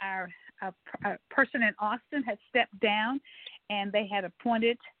our person in Austin had stepped down, and they had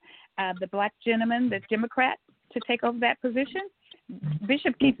appointed the black gentleman, the Democrat, to take over that position?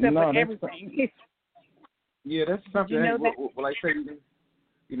 Bishop keeps up with everything. Yeah, that's something. You know that? Well, I say,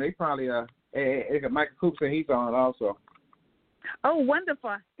 he probably Michael Cooper, he's on also. Oh,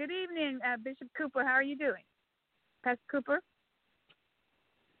 wonderful. Good evening, Bishop Cooper. How are you doing? Pastor Cooper?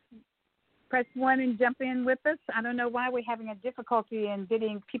 Press 1 and jump in with us. I don't know why we're having a difficulty in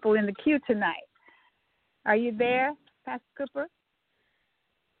getting people in the queue tonight. Are you there, Pastor Cooper?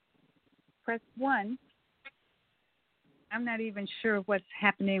 Press 1. I'm not even sure what's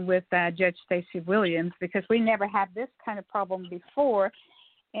happening with Judge Stacy Williams, because we never had this kind of problem before.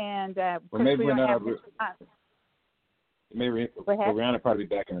 And maybe we don't have maybe Rihanna probably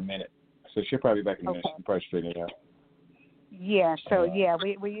back in a minute, so she'll probably be back in a minute. She'll probably straighten it out. Yeah. So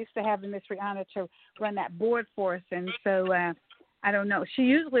we used to have Miss Rihanna to run that board for us, and so I don't know. She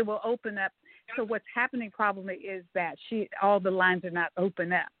usually will open up. So what's happening probably is that all the lines are not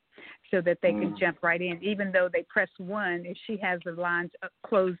open up, so that they can jump right in. Even though they press 1, if she has the lines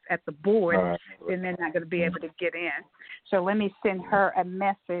closed at the board, then they're not going to be able to get in. So let me send her a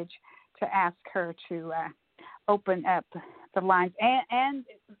message to ask her to open up the lines. And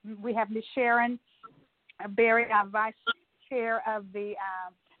we have Ms. Sharon Berry, our vice chair of the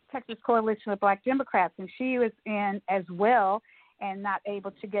Texas Coalition of Black Democrats, and she was in as well and not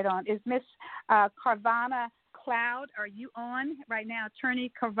able to get on. Is Miss Carvana Cloud, are you on right now?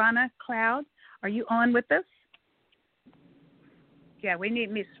 Attorney Carvana Cloud, are you on with us? Yeah, we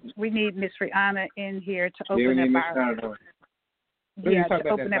need Miss Rihanna in here to open up our. Let's talk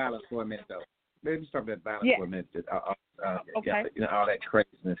about that violence for a minute, though. Let's talk about violence for a minute. Okay. All that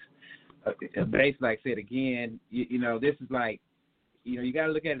craziness. Basically, like I said again, this is like, you got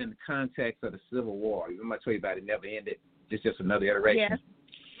to look at it in the context of the Civil War. I'm not telling you about it never ended. It's just another iteration. Yes.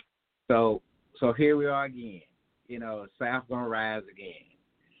 So here we are again. South gonna rise again.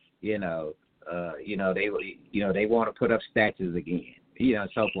 They want to put up statues again.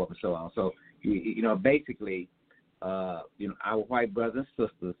 So forth and so on. So basically, our white brothers and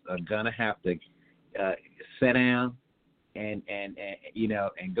sisters are gonna have to sit down and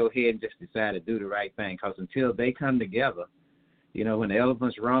go ahead and just decide to do the right thing. Because until they come together, when the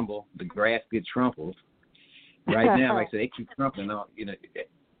elephants rumble, the grass gets trampled. Right now, like I said, they keep trumping on.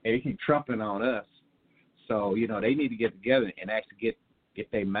 They keep trumping on us. So, they need to get together and actually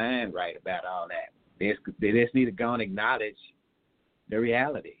get their mind right about all that. They just need to go and acknowledge the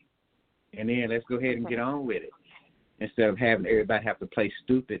reality. And then let's go ahead and get on with it. Instead of having everybody have to play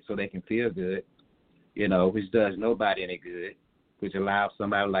stupid so they can feel good, which does nobody any good, which allows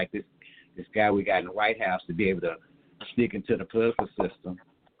somebody like this guy we got in the White House to be able to sneak into the political system.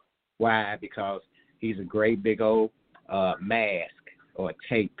 Why? Because he's a great big old mask or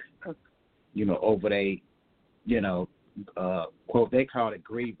tape, over quote, they call it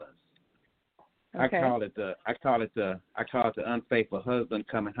grievance. Okay. I call it the unfaithful husband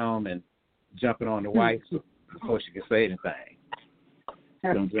coming home and jumping on the wife before she can say anything.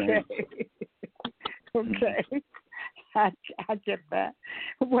 Okay. I get that.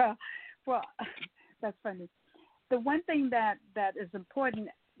 Well, that's funny. The one thing that is important,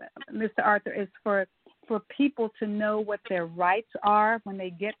 Mr. Arthur, is for people to know what their rights are when they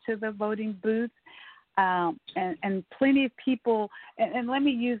get to the voting booth. And plenty of people, and let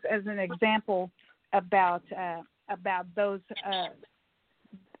me use as an example about those.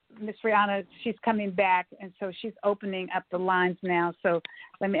 Miss Rihanna, she's coming back, and so she's opening up the lines now. So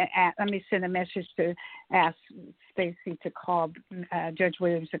let me send a message to ask Stacy to call Judge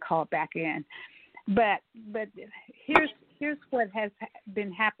Williams to call back in. But here's here's what has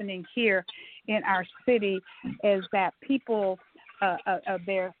been happening here in our city is that people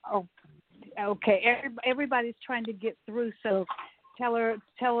everybody's trying to get through. So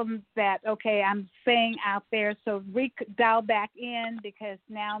tell them that, okay, I'm staying out there. So dial back in because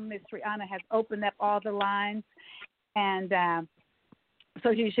now Miss Rihanna has opened up all the lines, and so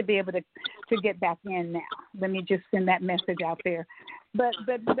you should be able to get back in now. Let me just send that message out there. But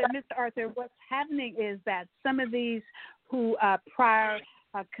Mr. Arthur, what's happening is that some of these who prior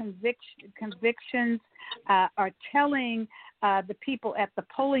convictions are telling the people at the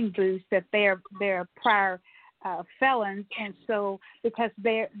polling booths that they're prior felons, and so because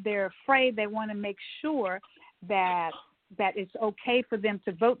they're afraid, they want to make sure that it's okay for them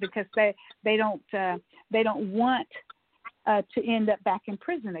to vote because they don't want to end up back in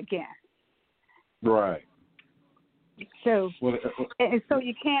prison again. Right. So and so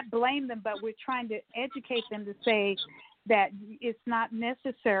you can't blame them, but we're trying to educate them to say that it's not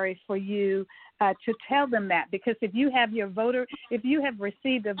necessary for you to tell them that, because if you have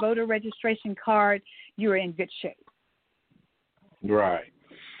received a voter registration card, you're in good shape. Right.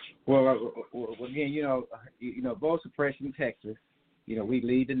 Well, again, voter suppression in Texas, we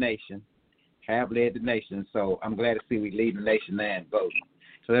lead the nation, have led the nation. So I'm glad to see we lead the nation now in voting.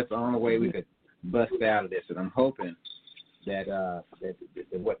 So that's the only way we could bust out of this, and I'm hoping that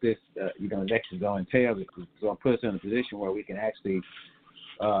what this election is going to entail is going to put us in a position where we can actually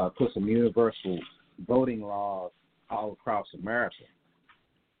put some universal voting laws all across America,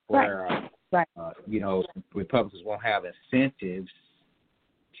 where Republicans won't have incentives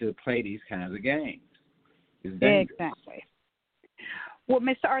to play these kinds of games. It's dangerous. Exactly. Well,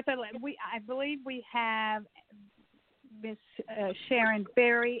 Mr. Arthur, I believe we have Miss Sharon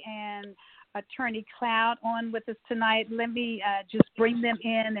Berry and Attorney Cloud on with us tonight. Let me just bring them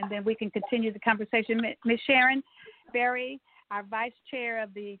in, and then we can continue the conversation. Ms. Sharon Berry, our Vice Chair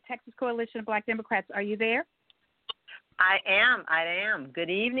of the Texas Coalition of Black Democrats, are you there? I am. Good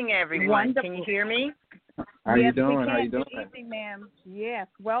evening, everyone. Wonderful. Can you hear me? How yes, you doing? We can. How you doing? Good evening, ma'am. Yes,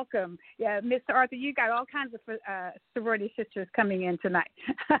 welcome. Yeah, Mr. Arthur, you got all kinds of sorority sisters coming in tonight.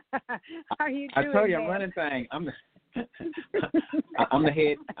 How are you doing? I told you, ma'am? I'm running thing. I'm the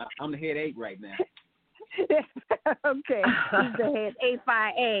head 8 right now. Okay, he's the head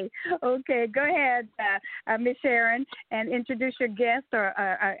A5A. Okay, go ahead, Ms. Sharon, and introduce your guest.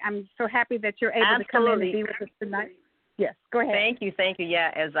 I'm so happy that you're able to come in and be with us tonight. Yes, go ahead. Thank you.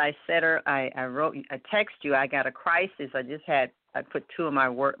 Yeah, as I said, I wrote, I text you. I got a crisis. I put two of my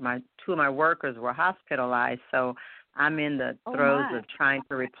workers were hospitalized, so I'm in the throes of trying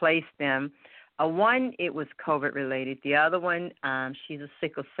to replace them. One, it was COVID related. The other one, she's a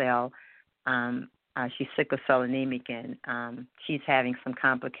sickle cell. She's sickle cell anemic, and she's having some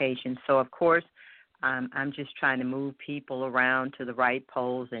complications. So of course, I'm just trying to move people around to the right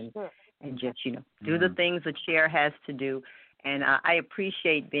polls and just, do the things the chair has to do. And I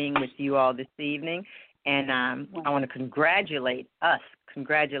appreciate being with you all this evening. And I want to congratulate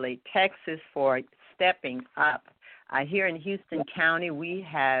Texas for stepping up. Here in Houston County, we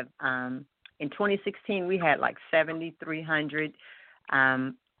have, in 2016, we had like 7,300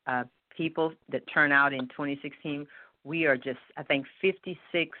 people that turn out in 2016. We are just, I think,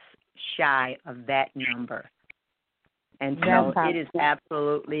 56 shy of that number. And so it is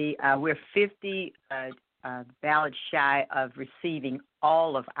absolutely, we're 50 ballots shy of receiving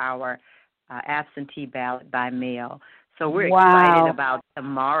all of our absentee ballot by mail. So we're excited about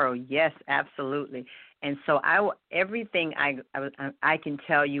tomorrow. Yes, absolutely. And so everything I can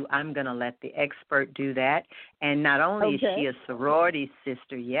tell you, I'm going to let the expert do that. And not only is she a sorority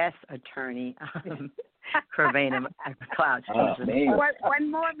sister, yes, Attorney Curvena Cloud. One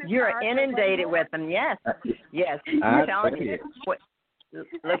more, Mr. You're Arthur, inundated with them. Yes. I'm telling you.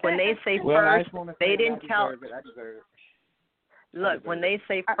 Look, when they say first, they didn't tell. Look, when they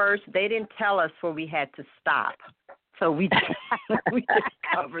say first, they didn't tell us where we had to stop. So we just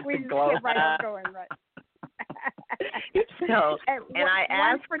covered the globe. Right on going, right. So, and I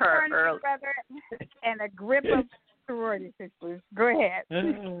asked her earlier. And a grip of sorority sisters. Go ahead.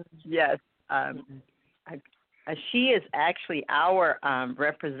 Yes. She is actually our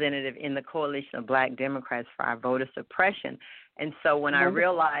representative in the Coalition of Black Democrats for our voter suppression. And so when I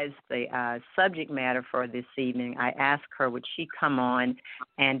realized the subject matter for this evening, I asked her would she come on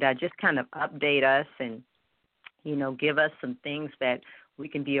and just kind of update us and, give us some things that we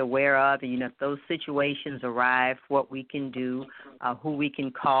can be aware of. And, if those situations arrive, what we can do, who we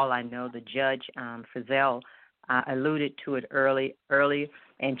can call. I know the judge, Frizzell, alluded to it early,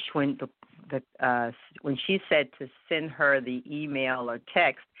 and when she said to send her the email or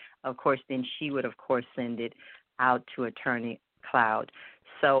text, of course, then she would, of course, send it out to Attorney Cloud.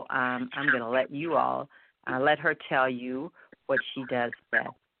 So I'm going to let you all, let her tell you what she does best.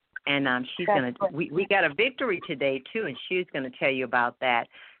 And she's going to, we got a victory today, too, and she's going to tell you about that.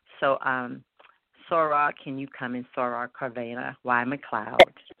 So, Sora, can you come in, Sora Carvana, Y. McLeod?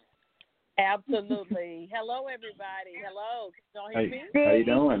 Absolutely. Hello, everybody. Hello. Can y'all hear me? How you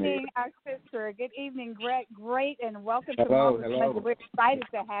doing? Good evening, our sister. Good evening. Great, and welcome to Hello. We're excited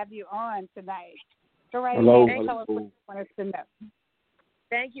to have you on tonight. Go right Hello. ahead and tell us what you want us to know.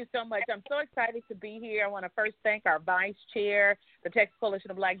 Thank you so much. I'm so excited to be here. I want to first thank our vice chair, the Texas Coalition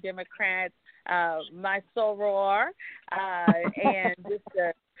of Black Democrats, my soror, and just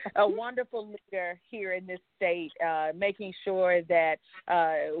a wonderful leader here in this state, making sure that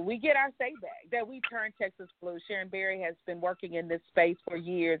we get our say back, that we turn Texas blue. Sharon Berry has been working in this space for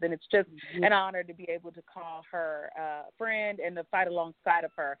years, and it's just an honor to be able to call her friend and to fight alongside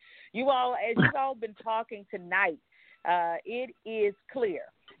of her. You all, as you've all been talking tonight, it is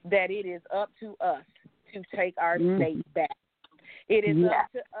clear that it is up to us to take our state back. It is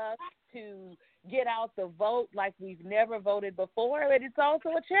up to us to get out the vote like we've never voted before, and it's also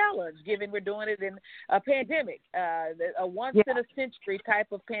a challenge, given we're doing it in a pandemic, a once-in-a-century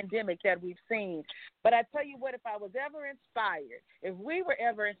type of pandemic that we've seen. But I tell you what, if I was ever inspired, if we were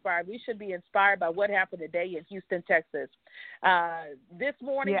ever inspired, we should be inspired by what happened today in Houston, Texas. This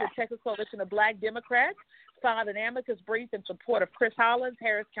morning, the Texas Coalition of Black Democrats filed an amicus brief in support of Chris Hollins,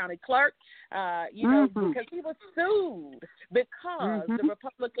 Harris County Clerk, because he was sued because the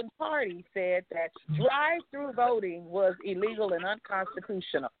Republican Party said that drive-through voting was illegal and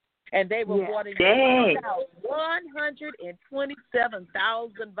unconstitutional. And they were wanting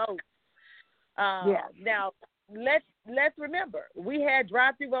 127,000 votes. Now, let's remember, we had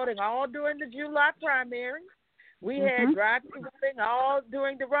drive-through voting all during the July primary. We had drive-through voting all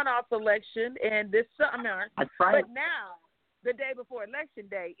during the runoff election and this summer. That's right. But now, the day before Election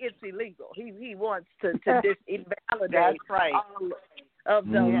Day, it's illegal. He wants to invalidate all of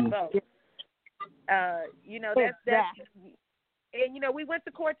those votes. That's and, we went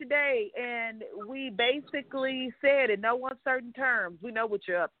to court today, and we basically said in no uncertain terms, we know what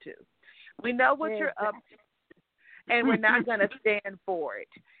you're up to. We know what you're up to, and we're not going to stand for it.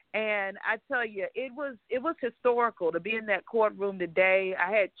 And I tell you, it was historical to be in that courtroom today. I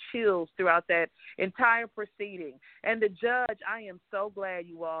had chills throughout that entire proceeding. And the judge, I am so glad,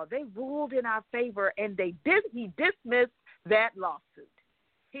 you all, they ruled in our favor, and he dismissed that lawsuit.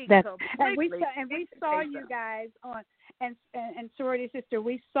 We saw you guys on, and sorority sister,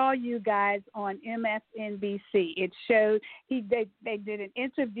 we saw you guys on MSNBC. It showed they did an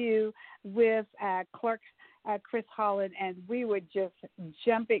interview with clerk Chris Holland, and we were just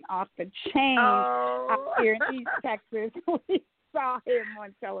jumping off the chain out here in East Texas. We saw him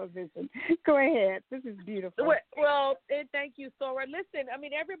on television. Go ahead. This is beautiful. Well, thank you, Sora. Listen,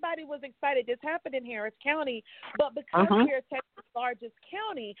 everybody was excited. This happened in Harris County, but because we are Texas' largest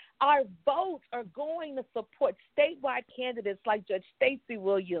county, our votes are going to support statewide candidates like Judge Stacey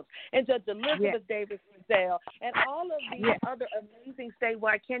Williams and Judge Elizabeth Davis Rizal and all of these other amazing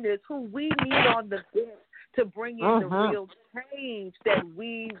statewide candidates who we need on the bench to bring in the real change that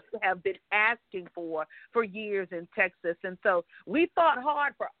we have been asking for years in Texas. And so we fought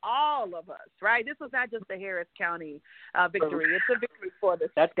hard for all of us, right? This was not just a Harris County victory. It's a victory for the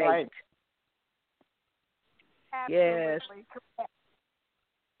state. Right. Absolutely. Yes.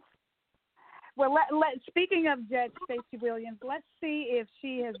 Well, speaking of Judge Stacey Williams, let's see if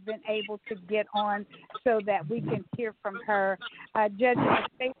she has been able to get on so that we can hear from her. Judge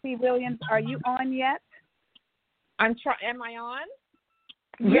Stacey Williams, are you on yet? Am I on?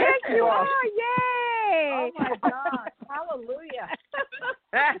 Yes, you are. Yay! Oh my gosh! Hallelujah!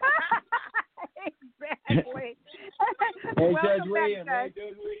 Exactly. Hey, Judge Williams.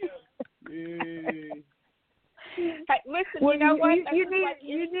 Hey, listen, well, you know what? You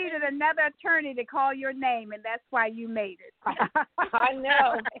needed another attorney to call your name, and that's why you made it. I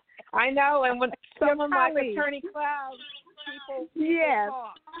know. And when someone like Attorney Cloud, people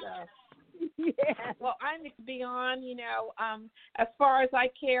talk. So. Yeah. Well, I'm to be on, as far as I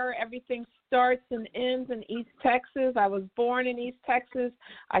care, everything starts and ends in East Texas. I was born in East Texas.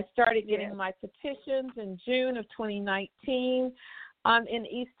 I started getting my petitions in June of 2019. In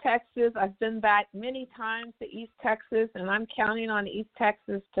East Texas. I've been back many times to East Texas, and I'm counting on East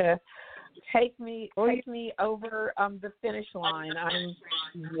Texas to take me over the finish line. I'm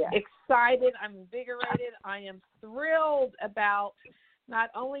excited. I'm invigorated. I am thrilled about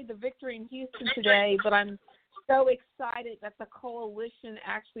not only the victory in Houston today, but I'm so excited that the coalition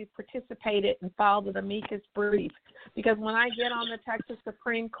actually participated and filed an amicus brief. Because when I get on the Texas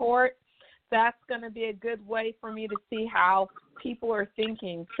Supreme Court, that's going to be a good way for me to see how people are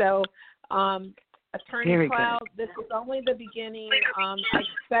thinking. So, Attorney Cloud, this is only the beginning. I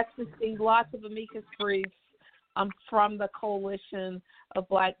expect to see lots of amicus briefs from the coalition of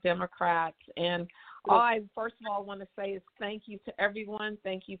Black Democrats. And all I first of all want to say is thank you to everyone.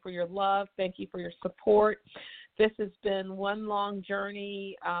 Thank you for your love. Thank you for your support. This has been one long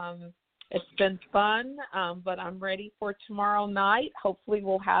journey. It's been fun, but I'm ready for tomorrow night. Hopefully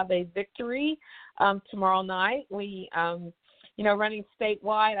we'll have a victory tomorrow night. We, running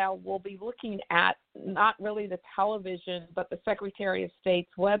statewide, I will be looking at not really the television, but the Secretary of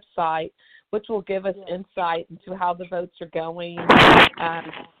State's website, which will give us insight into how the votes are going,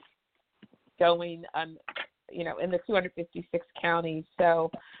 in the 256 counties.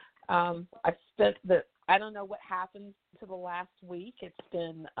 So I've spent I don't know what happened to the last week. It's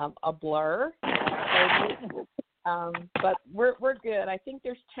been a blur. But we're good. I think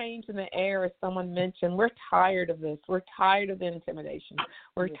there's change in the air, as someone mentioned. We're tired of this. We're tired of the intimidation.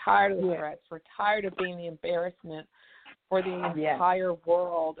 We're tired of the threats. We're tired of being the embarrassment for the entire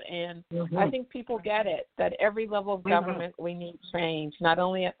world. And I think people get it, that every level of government we need change, not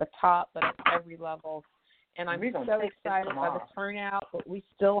only at the top, but at every level. And I'm so excited by the turnout, but we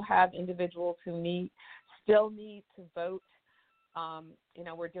still have individuals who still need to vote.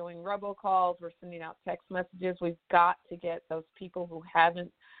 We're doing robocalls. We're sending out text messages. We've got to get those people who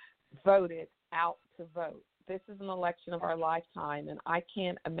haven't voted out to vote. This is an election of our lifetime, and I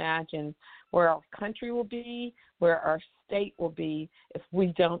can't imagine where our country will be, where our state will be if we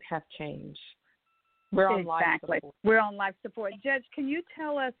don't have change. We're on life support. We're on life support. Judge, can you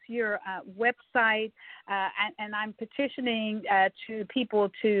tell us your website? And I'm petitioning to people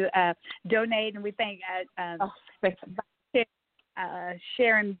to donate, and we thank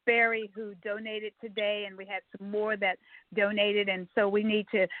Sharon Berry, who donated today, and we had some more that donated, and so we need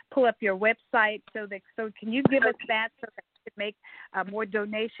to pull up your website. So can you give us that so that we can make more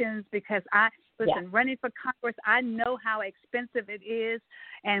donations? Because running for Congress, I know how expensive it is,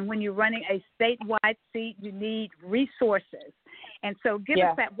 and when you're running a statewide seat, you need resources. And so give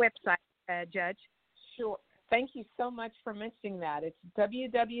us that website, Judge. Sure. Thank you so much for mentioning that. It's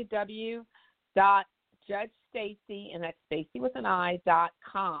www.JudgeStacey, and that's Stacey with an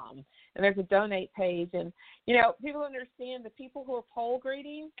I.com. And there's a donate page. And, people understand the people who are poll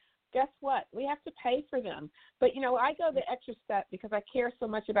greeting, guess what? We have to pay for them. But, I go the extra step because I care so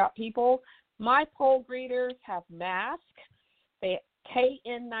much about people. My poll greeters have masks. They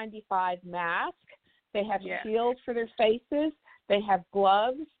KN95 mask. They have shields for their faces. They have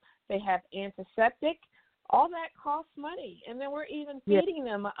gloves. They have antiseptic. All that costs money, and then we're even feeding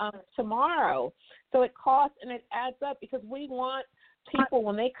them tomorrow. So it costs and it adds up because we want people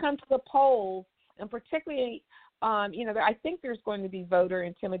when they come to the polls, and particularly, I think there's going to be voter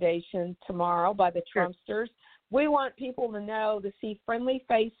intimidation tomorrow by the Trumpsters. We want people to know, to see friendly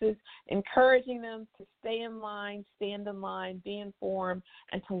faces, encouraging them to stay in line, stand in line, be informed,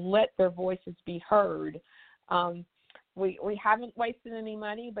 and to let their voices be heard. We haven't wasted any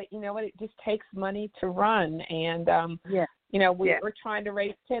money, but you know what? It just takes money to run. And, we're trying to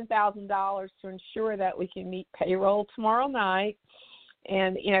raise $10,000 to ensure that we can meet payroll tomorrow night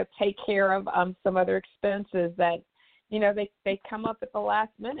and, take care of some other expenses that, they come up at the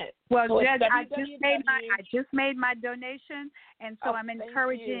last minute. Well, Judge, I just made my donation, and so I'm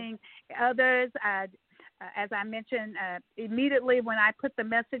encouraging others. As I mentioned, immediately when I put the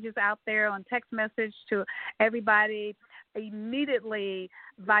messages out there on text message to everybody, immediately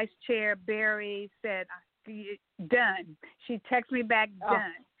Vice Chair Berry said, done. She texted me back,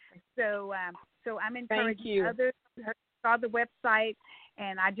 done. So I'm encouraging others who saw the website,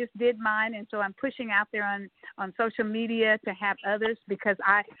 and I just did mine, and so I'm pushing out there on social media to have others, because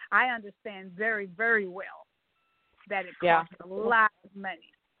I understand very, very well that it costs a lot of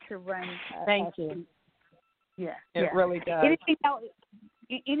money to run. Thank you. Yeah, it really does. Anything else?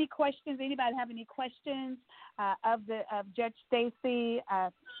 Any questions? Anybody have any questions of Judge Stacey?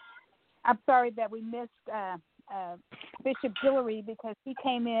 I'm sorry that we missed Bishop Guillory, because he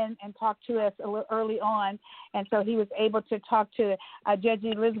came in and talked to us a little early on, and so he was able to talk to Judge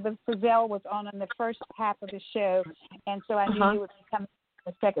Elizabeth Frizzell was on the first half of the show, and so I knew he would be coming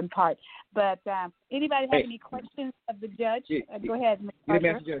in the second part. But anybody have any questions of the judge? Go ahead, Mr. Let me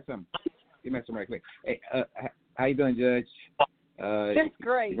ask you something. You mentioned right quick. Hey, how you doing, Judge? Just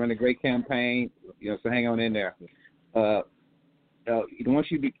great. You run a great campaign. So hang on in there. Once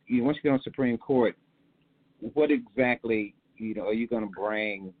you get on Supreme Court, what exactly are you going to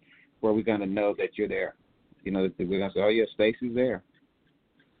bring where we're going to know that you're there? We're going to say, oh yeah, Stacey's there.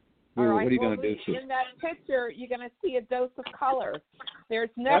 What are you going to do? In that picture, you're going to see a dose of color. There's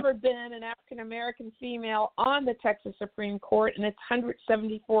never been an African-American female on the Texas Supreme Court in its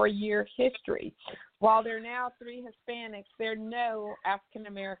 174-year history. While there are now 3 Hispanics, there are no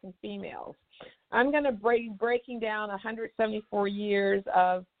African-American females. I'm going to be breaking down 174 years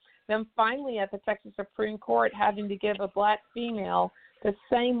of them finally at the Texas Supreme Court having to give a black female the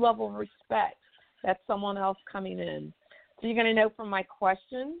same level of respect as someone else coming in. So you're going to know from my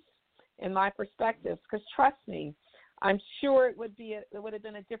questions and my perspectives, because trust me, I'm sure it would have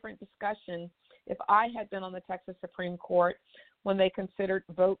been a different discussion if I had been on the Texas Supreme Court when they considered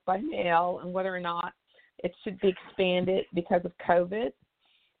vote by mail and whether or not it should be expanded because of COVID.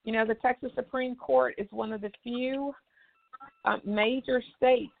 You know, the Texas Supreme Court is one of the few major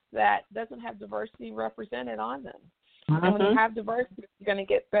states that doesn't have diversity represented on them. Mm-hmm. And when you have diversity, you're going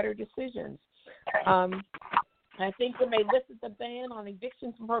to get better decisions. I think when they lifted the ban on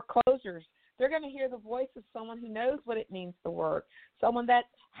evictions and foreclosures, they're going to hear the voice of someone who knows what it means to work, someone that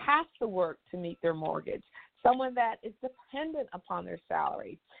has to work to meet their mortgage, someone that is dependent upon their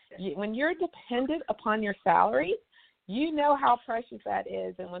salary. When you're dependent upon your salary, you know how precious that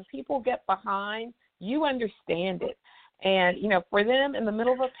is. And when people get behind, you understand it. And, you know, for them in the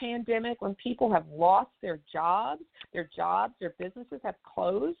middle of a pandemic, when people have lost their jobs, their businesses have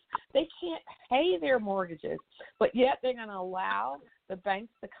closed, they can't pay their mortgages, but yet they're going to allow the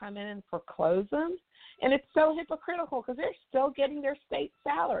banks to come in and foreclose them. And it's so hypocritical because they're still getting their state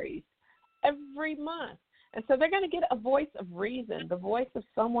salaries every month. And so they're going to get a voice of reason, the voice of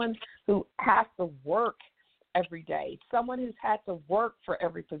someone who has to work every day, someone who's had to work for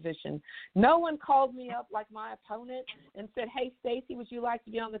every position. No one called me up like my opponent and said, hey, Stacey, would you like to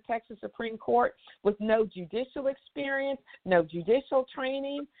be on the Texas Supreme Court with no judicial experience, no judicial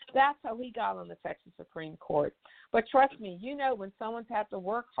training? That's how he got on the Texas Supreme Court. But trust me, you know, when someone's had to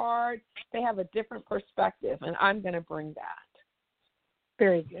work hard, they have a different perspective, and I'm going to bring that.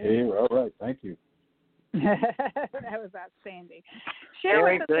 Very good. Yeah, all right. Thank you. That was outstanding. Share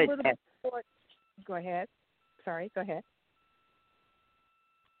with us a little bit more. Go ahead. Sorry, go ahead.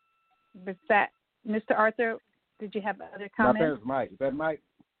 Was that Mr. Arthur? Did you have other comments? My name's Mike. Is that Mike?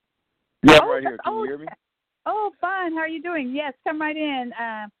 Yeah, I'm right here. Can you hear me? Oh, fine. How are you doing? Yes, come right in,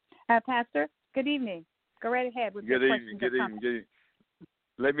 Pastor. Good evening. Go right ahead with your questions. Good evening.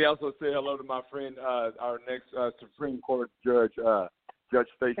 Let me also say hello to my friend, our next Supreme Court judge, Judge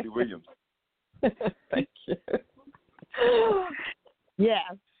Stacey Williams. Thank you.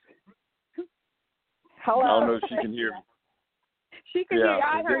 Yes. Hello. I don't know if she can hear me. She can hear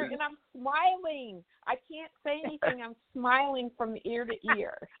I heard, and I'm smiling. I can't say anything. I'm smiling from ear to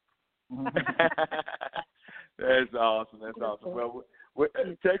ear. That's awesome. Well,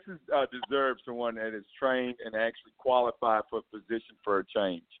 Texas deserves someone that is trained and actually qualified for a position for a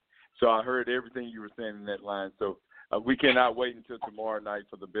change. So I heard everything you were saying in that line. So we cannot wait until tomorrow night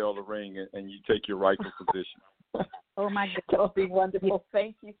for the bell to ring and you take your rightful position. Oh, my goodness. That will be wonderful.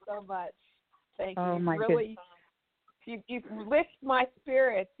 Thank you so much. Thank you. Oh, my goodness. You lift my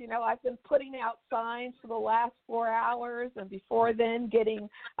spirits. You know, I've been putting out signs for the last 4 hours, and before then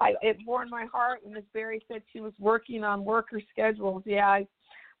it warmed my heart when Ms. Berry said she was working on worker schedules. Yeah,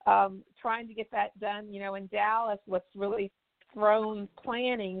 trying to get that done. You know, in Dallas, what's really thrown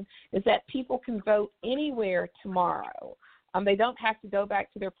planning is that people can vote anywhere tomorrow. They don't have to go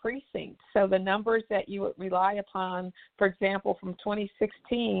back to their precinct. So the numbers that you would rely upon, for example, from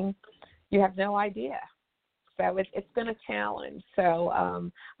 2016, you have no idea. So it's been a challenge.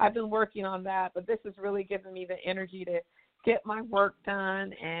 So I've been working on that, but this has really given me the energy to get my work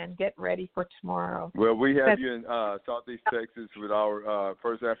done and get ready for tomorrow. Well, we have you in Southeast Texas with our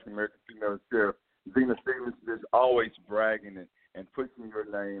first African-American female sheriff, Zena Stevens, is always bragging and pushing your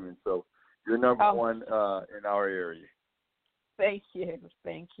name, and so you're number one in our area. Thank you.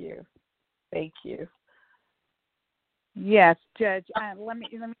 Thank you. Thank you. Yes, Judge. Let me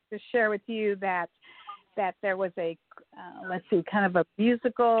just share with you that there was a kind of a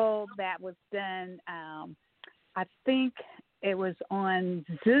musical that was done. I think it was on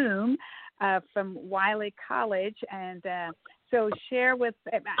Zoom from Wiley College, and so share with.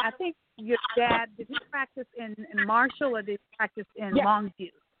 I think your dad, did he practice in Marshall or did he practice in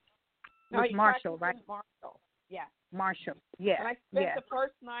Longview? No, he Marshall, right? Marshall. Yeah. Marshall. Yeah. And I spent the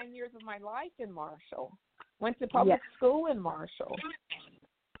first 9 years of my life in Marshall. Went to public school in Marshall.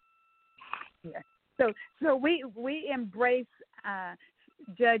 Yeah. So we embrace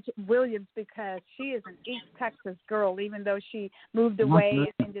Judge Williams because she is an East Texas girl, even though she moved away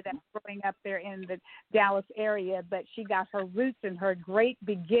and ended up growing up there in the Dallas area. But she got her roots and her great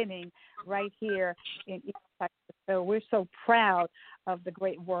beginning right here in East Texas. so we're so proud of the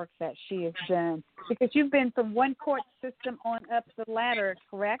great work that she has done. Because you've been from one court system on up the ladder,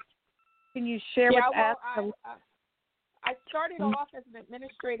 correct? Can you share with us? I started off as an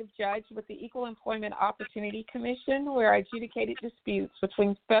administrative judge with the Equal Employment Opportunity Commission, where I adjudicated disputes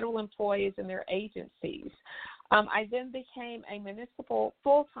between federal employees and their agencies. I then became a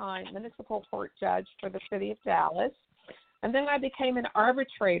full-time municipal court judge for the city of Dallas. And then I became an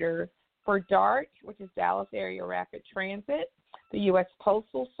arbitrator for DART, which is Dallas Area Rapid Transit, the U.S.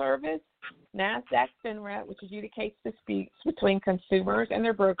 Postal Service, NASDAQ FINRA, which adjudicates disputes between consumers and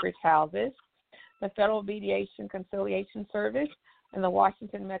their brokerage houses, the Federal Mediation Conciliation Service, and the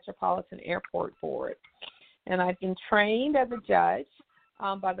Washington Metropolitan Airport Board. And I've been trained as a judge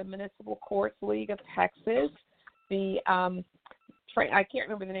by the Municipal Courts League of Texas, I can't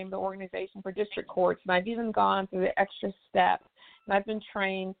remember the name of the organization for district courts, and I've even gone through the extra step. And I've been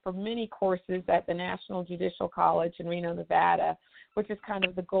trained for many courses at the National Judicial College in Reno, Nevada, which is kind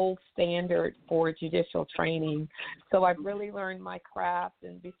of the gold standard for judicial training. So I've really learned my craft.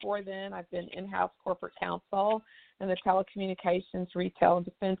 And before then, I've been in-house corporate counsel in the telecommunications, retail, and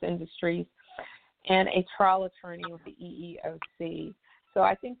defense industries, and a trial attorney with the EEOC. So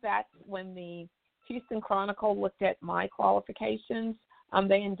I think that's when the Houston Chronicle looked at my qualifications.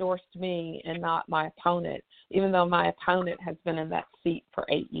 They endorsed me and not my opponent, even though my opponent has been in that seat for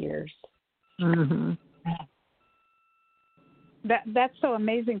 8 years. Mm-hmm. That's so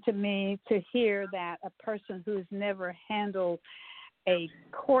amazing to me to hear that a person who has never handled a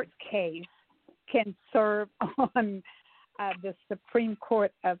court case can serve on the Supreme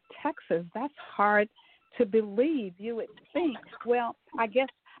Court of Texas. That's hard to believe. You would think, well, I guess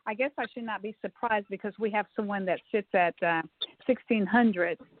I should not be surprised because we have someone that sits at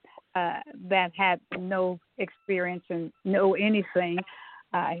 1600 that had no experience and know anything.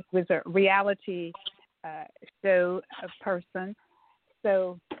 It was a reality show person.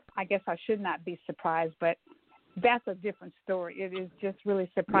 So I guess I should not be surprised, but that's a different story. It is just really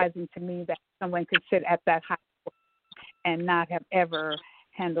surprising to me that someone could sit at that high court and not have ever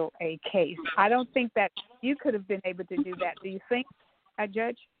handled a case. I don't think that you could have been able to do that. Do you think? A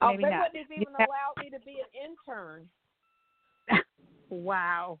judge? Maybe they not. wouldn't have even allowed me to be an intern.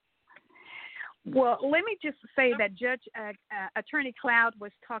 Wow. Well, let me just say that Attorney Cloud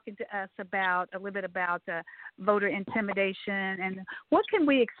was talking to us a little bit about voter intimidation and what can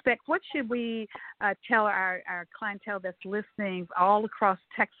we expect? What should we tell our clientele that's listening all across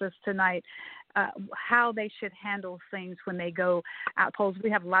Texas tonight? How they should handle things when they go out polls. We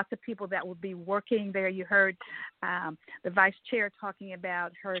have lots of people that will be working there. You heard the vice chair talking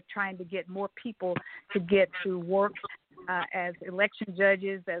about her trying to get more people to get to work as election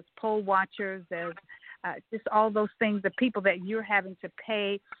judges, as poll watchers, as just all those things, the people that you're having to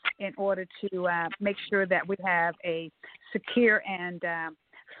pay in order to make sure that we have a secure and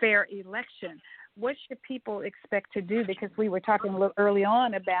fair election. What should people expect to do? Because we were talking a little early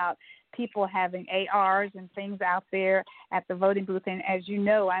on about people having ARs and things out there at the voting booth. And as you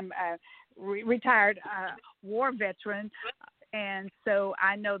know, I'm a retired war veteran. And so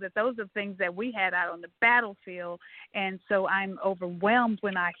I know that those are things that we had out on the battlefield. And so I'm overwhelmed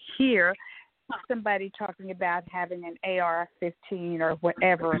when I hear somebody talking about having an AR-15 or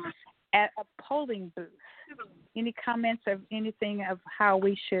whatever at a polling booth. Any comments of anything of how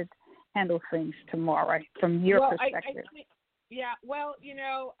we should handle things tomorrow from your perspective?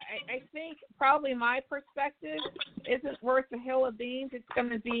 I think probably my perspective isn't worth a hill of beans. It's going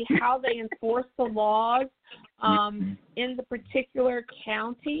to be how they enforce the laws in the particular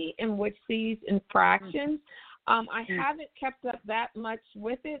county in which these infractions. I haven't kept up that much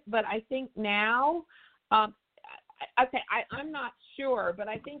with it, but I think now, I'm not sure, but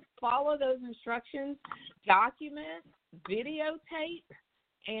I think follow those instructions, document, videotape,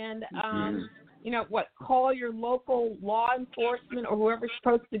 and call your local law enforcement or whoever's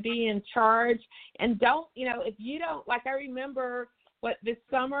supposed to be in charge. And don't, if you don't, like I remember this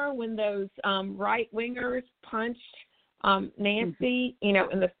summer when those right wingers punched Nancy, in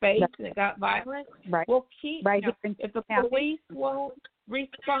the face and it got violent. Right. We'll keep, if the police won't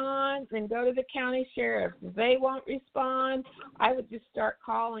respond, then go to the county sheriff. If they won't respond, I would just start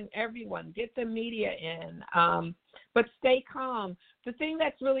calling everyone, get the media in, but stay calm. The thing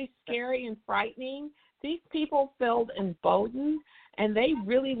that's really scary and frightening, these people feel emboldened and they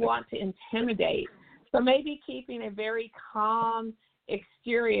really want to intimidate. So maybe keeping a very calm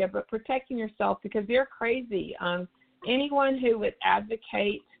exterior, but protecting yourself because they're crazy. Anyone who would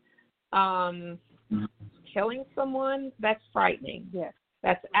advocate killing someone, that's frightening. Yes.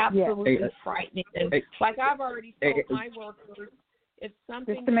 That's absolutely frightening. And like I've already told my workers, If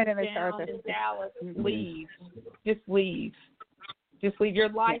something just a minute, goes Ms. down Arthur. in Dallas, leave. Just leave. Just leave. Your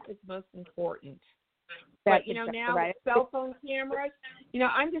life is most important. But, now with cell phone cameras,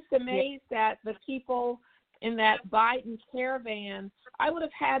 I'm just amazed that the people in that Biden caravan, I would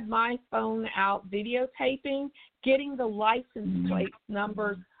have had my phone out videotaping, getting the license plate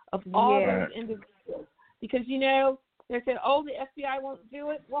numbers of all those individuals. Because, they said, the FBI won't do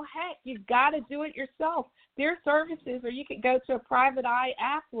it. Well, heck, you've got to do it yourself. There are services, or you could go to a private eye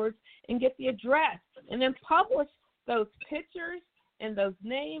afterwards and get the address and then publish those pictures and those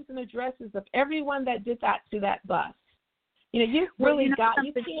names and addresses of everyone that did that to that bus. You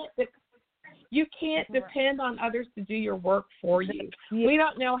can't depend on others to do your work for you. We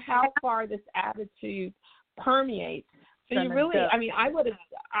don't know how far this attitude permeates. So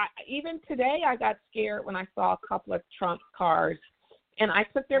even today I got scared when I saw a couple of Trump cars, and I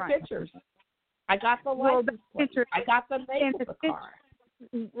took their pictures. I got the license plate. I got the make of the car.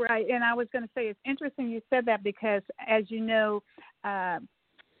 Right, and I was going to say it's interesting you said that because, as you know,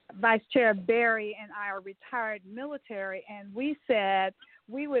 Vice Chair Berry and I are retired military, and we said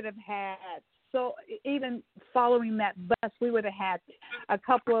we would have had, so even following that bus, we would have had a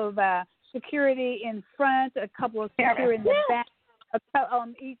couple of security in front, a couple of security in the back,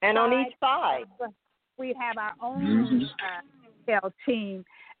 on each side. On each side. We have our own team.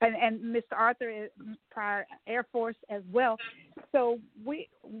 And Mr. Arthur is prior Air Force as well. So we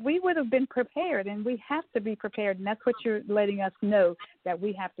would have been prepared, and we have to be prepared, and that's what you're letting us know, that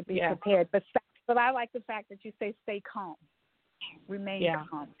we have to be prepared. But I like the fact that you say stay calm, remain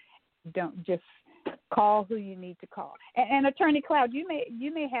calm. Don't just call who you need to call. And Attorney Cloud, you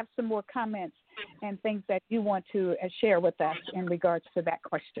may have some more comments and things that you want to share with us in regards to that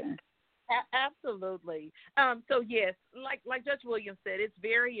question. Absolutely. So yes, like Judge Williams said, it's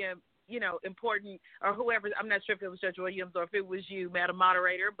very important, or whoever. I'm not sure if it was Judge Williams or if it was you, Madam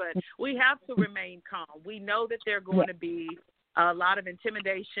Moderator, but we have to remain calm. We know that there are going to be a lot of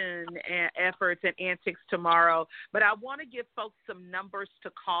intimidation and efforts and antics tomorrow, but I want to give folks some numbers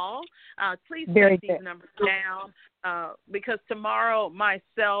to call. Please take these numbers down because tomorrow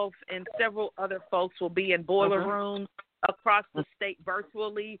myself and several other folks will be in boiler rooms across the state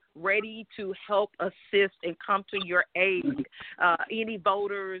virtually, ready to help assist and come to your aid. Any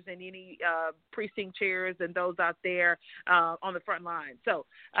voters and any precinct chairs and those out there on the front line. So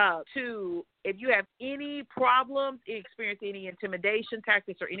if you have any problems, experience any intimidation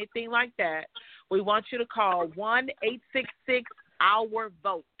tactics or anything like that, we want you to call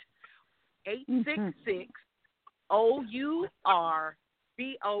 1-866-OUR-VOTE.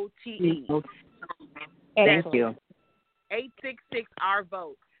 866-OUR-VOTE. Thank you.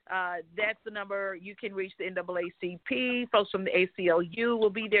 866-OUR-VOTE. That's the number. You can reach the NAACP. Folks from the ACLU will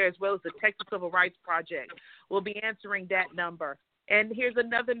be there, as well as the Texas Civil Rights Project. We'll be answering that number. And here's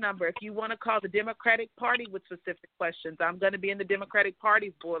another number. If you want to call the Democratic Party with specific questions, I'm going to be in the Democratic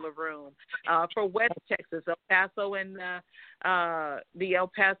Party's boiler room for West Texas, El Paso, and the El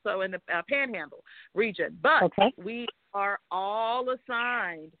Paso and the Panhandle region. But we are all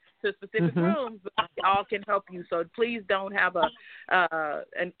assigned to specific rooms, but we all can help you. So please don't have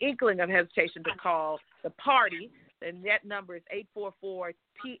an inkling of hesitation to call the party. And that number is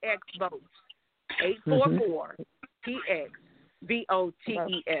 844-TX-VOTES.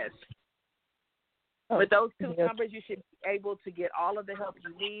 844-TX-VOTES. With those two numbers, you should be able to get all of the help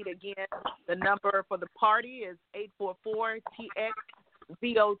you need. Again, the number for the party is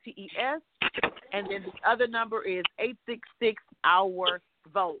 844-TX-VOTES. And then the other number is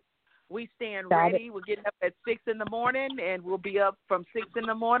 866-OUR-VOTE. We stand ready. We're getting up at 6 in the morning, and we'll be up from 6 in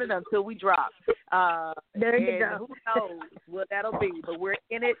the morning until we drop. There you go. Who knows what that'll be, but we're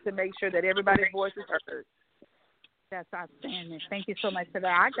in it to make sure that everybody's voice is heard. That's outstanding. Thank you so much for that.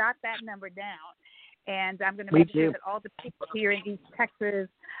 I got that number down, and I'm going to make sure that all the people here in East Texas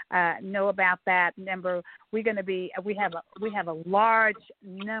know about that number. We're going to be. We have a large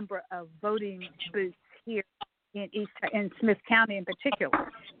number of voting booths here in Smith County in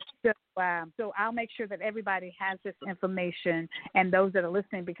particular. So I'll make sure that everybody has this information, and those that are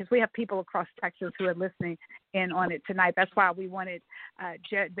listening, because we have people across Texas who are listening in on it tonight. That's why we wanted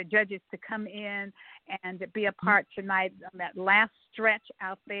the judges to come in and be a part tonight on that last stretch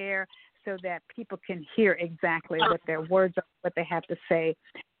out there, so that people can hear exactly what their words are, what they have to say.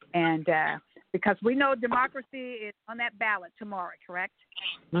 And because we know democracy is on that ballot tomorrow, correct?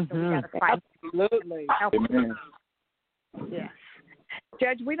 So we got to fight. Absolutely. Yes.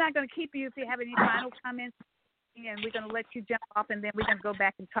 Judge, we're not going to keep you if you have any final comments, and we're going to let you jump off, and then we're going to go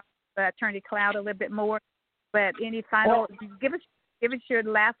back and talk to Attorney Cloud a little bit more. But any final, give us your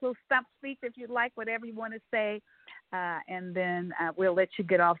last little stump speech if you'd like, whatever you want to say. and then we'll let you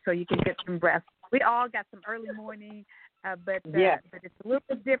get off so you can get some rest. We all got some early morning, but it's a little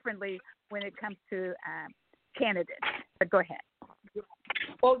bit differently when it comes to candidates. But go ahead.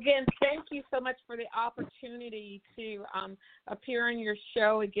 Well, again, thank you so much for the opportunity to appear on your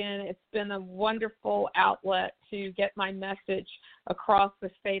show again. It's been a wonderful outlet to get my message across the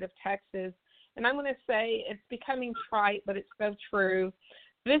state of Texas. And I'm going to say it's becoming trite, but it's so true.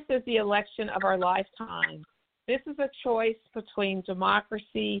 This is the election of our lifetime. This is a choice between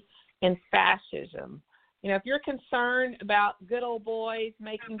democracy and fascism. You know, if you're concerned about good old boys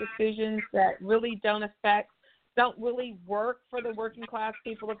making decisions that really don't really work for the working class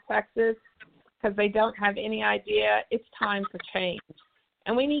people of Texas because they don't have any idea, it's time for change.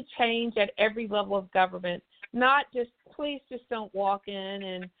 And we need change at every level of government, not just, please just don't walk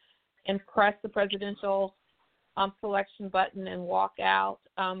in and press the presidential selection button and walk out.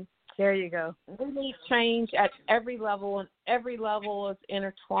 There you go. We need change at every level, and every level is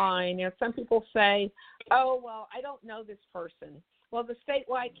intertwined. You know, some people say, oh, well, I don't know this person. Well, the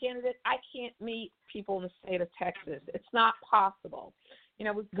statewide candidate, I can't meet people in the state of Texas. It's not possible. You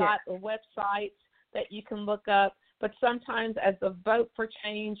know, we've got the websites that you can look up, but sometimes as a vote for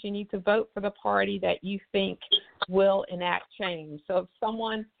change, you need to vote for the party that you think will enact change. So if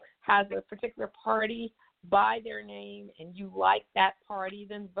someone has a particular party by their name and you like that party,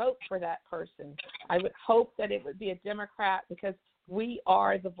 then vote for that person. I would hope that it would be a Democrat because we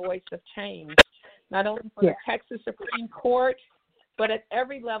are the voice of change, not only for the Texas Supreme Court, but at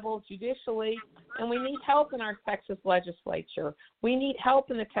every level judicially, and we need help in our Texas legislature. We need help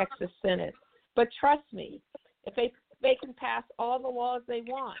in the Texas Senate. But trust me, if they can pass all the laws they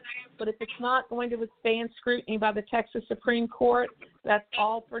want, but if it's not going to withstand scrutiny by the Texas Supreme Court, that's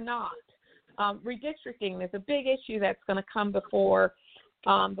all for naught. Redistricting is a big issue that's going to come before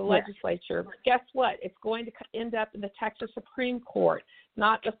the legislature. But guess what? It's going to end up in the Texas Supreme Court,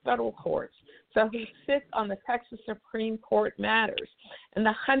 not the federal courts. So who sits on the Texas Supreme Court matters. In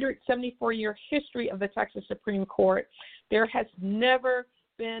the 174-year history of the Texas Supreme Court, there has never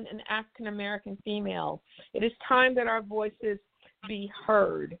been an African-American female. It is time that our voices be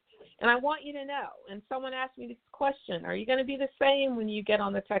heard. And I want you to know, and someone asked me this question, are you going to be the same when you get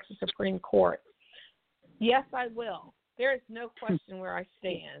on the Texas Supreme Court? Yes, I will. There is no question where I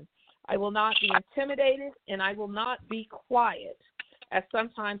stand. I will not be intimidated, and I will not be quiet, as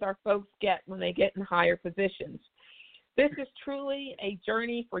sometimes our folks get when they get in higher positions. This is truly a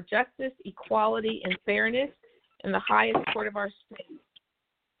journey for justice, equality, and fairness in the highest court of our state.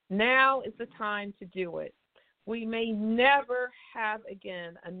 Now is the time to do it. We may never have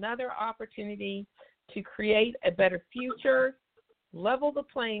again another opportunity to create a better future, level the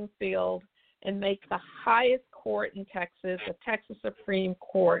playing field, and make the highest court in Texas, the Texas Supreme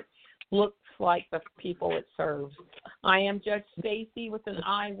Court, look like the people it serves. I am Judge Stacy with an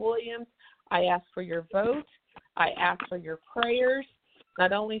I. Williams. I ask for your vote. I ask for your prayers,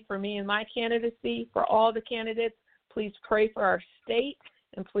 not only for me and my candidacy, for all the candidates. Please pray for our state,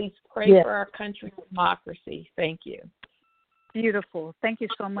 and please pray for our country's democracy. Thank you. Beautiful. Thank you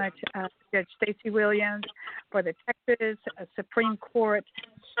so much, Judge Stacy Williams, for the Texas Supreme Court.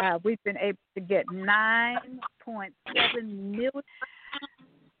 We've been able to get 9.7 million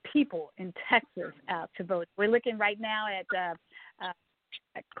people in Texas out to vote. We're looking right now at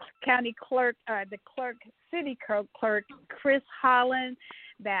county clerk, city clerk Chris Holland,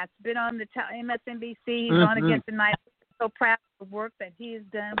 that's been on the MSNBC. He's on again tonight. We're so proud of the work that he has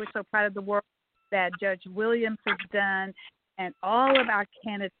done. We're so proud of the work that Judge Williams has done, and all of our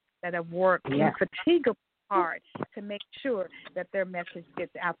candidates that have worked infatigably hard to make sure that their message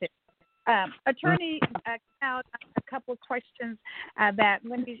gets out there. Attorney Cloud, a couple of questions that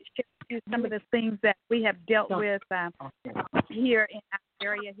let me share with you some of the things that we have dealt with here in our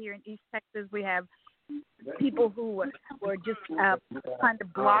area, here in East Texas. We have people who were just trying to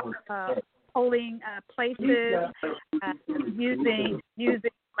block polling places, using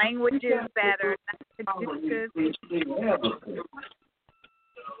languages that are not conducive.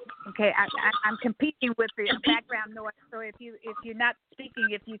 Okay, I'm competing with the background noise. So if you're not speaking,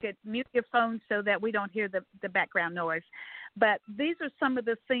 if you could mute your phone so that we don't hear the background noise. But these are some of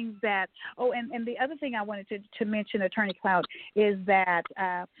the things that. Oh, and the other thing I wanted to mention, Attorney Cloud, is that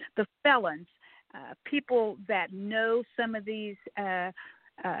the felons, people that know some of these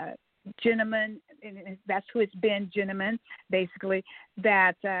gentlemen, and that's who it's been, gentlemen, basically,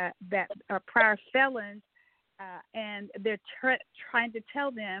 that are prior felons. and they're trying to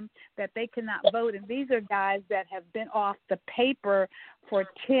tell them that they cannot vote. And these are guys that have been off the paper for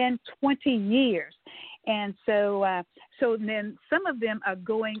 10, 20 years. And so then some of them are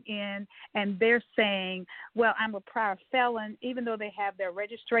going in and they're saying, well, I'm a prior felon, even though they have their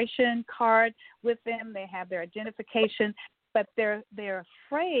registration card with them, they have their identification, but they're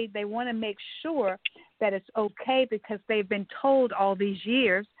afraid. They want to make sure that it's okay because they've been told all these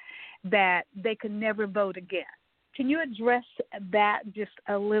years that they can never vote again. Can you address that just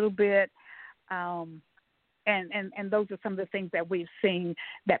a little bit? And those are some of the things that we've seen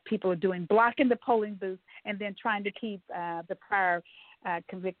that people are doing, blocking the polling booth and then trying to keep the prior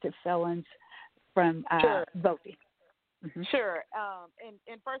convicted felons from voting. Mm-hmm. Sure.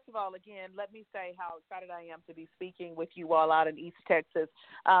 And first of all, again, let me say how excited I am to be speaking with you all out in East Texas.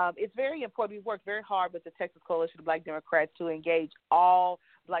 It's very important. We worked very hard with the Texas Coalition of Black Democrats to engage all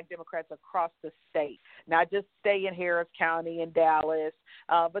Black Democrats across the state, not just stay in Harris County and Dallas,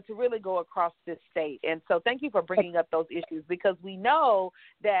 but to really go across this state. And so thank you for bringing up those issues because we know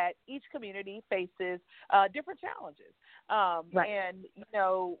that each community faces different challenges. Right. And,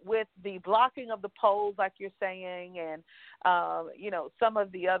 with the blocking of the polls, like you're saying, and, some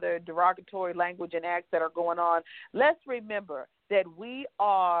of the other derogatory language and acts that are going on, let's remember that we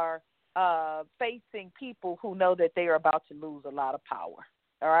are facing people who know that they are about to lose a lot of power.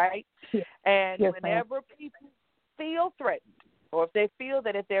 All right? Yes. And whenever people feel threatened, or if they feel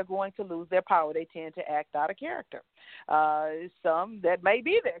that if they're going to lose their power, they tend to act out of character. Some that may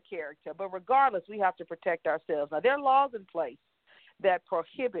be their character, but regardless, we have to protect ourselves. Now, there are laws in place that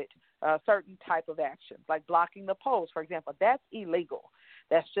prohibit certain type of actions, like blocking the polls, for example. That's illegal.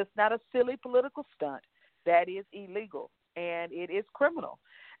 That's just not a silly political stunt. That is illegal, and it is criminal.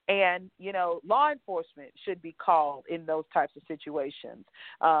 And, law enforcement should be called in those types of situations.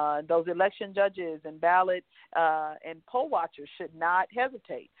 Those election judges and ballot and poll watchers should not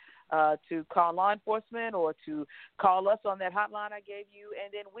hesitate to call law enforcement or to call us on that hotline I gave you,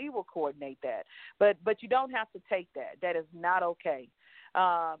 and then we will coordinate that. But you don't have to take that. That is not okay.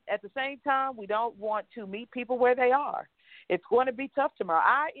 At the same time, we don't want to meet people where they are. It's going to be tough tomorrow.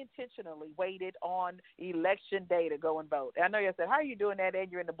 I intentionally waited on election day to go and vote. I know you said, how are you doing that? And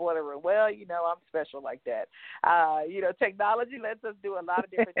you're in the boiler room. Well, I'm special like that. Technology lets us do a lot of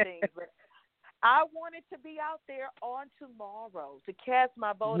different things. But I wanted to be out there on tomorrow to cast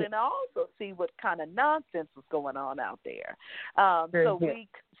my vote and also see what kind of nonsense was going on out there. So we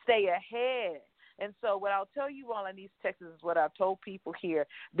stay ahead. And so what I'll tell you all in East Texas is what I've told people here.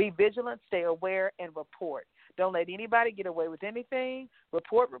 Be vigilant, stay aware, and report. Don't let anybody get away with anything.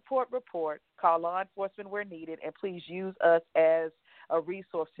 Report. Call law enforcement where needed, and please use us as a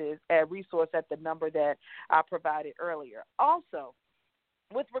resource at the number that I provided earlier. Also,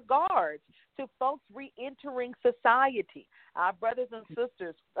 with regards to folks reentering society, our brothers and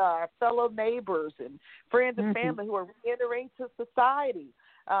sisters, our fellow neighbors and friends and family who are reentering to society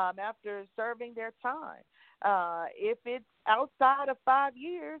after serving their time. If it's outside of 5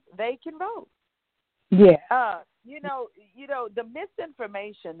 years, they can vote. Yeah. The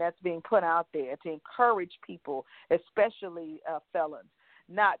misinformation that's being put out there to encourage people, especially felons,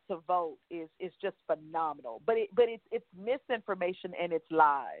 not to vote is just phenomenal. But it's misinformation and it's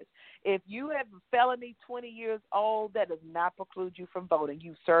lies. If you have a felony 20 years old, that does not preclude you from voting.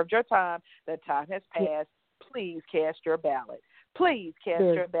 You've served your time. The time has passed. Please cast your ballot. Please cast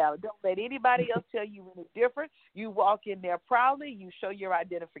your ballot. Don't let anybody else tell you any different. You walk in there proudly, you show your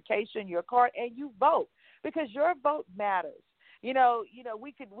identification, your card, and you vote because your vote matters. We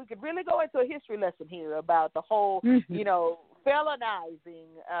could really go into a history lesson here about the whole, felonizing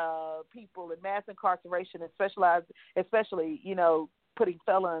people and mass incarceration, and especially putting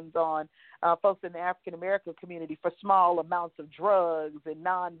felons on folks in the African American community for small amounts of drugs and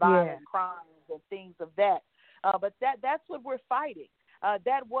nonviolent crimes and things of that. But that's what we're fighting.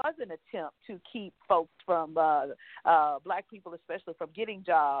 That was an attempt to keep folks from black people, especially from getting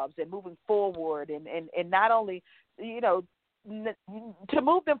jobs and moving forward, and not only to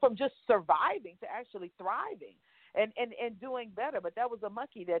move them from just surviving to actually thriving and doing better. But that was a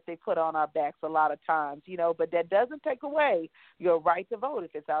monkey that they put on our backs a lot of times, but that doesn't take away your right to vote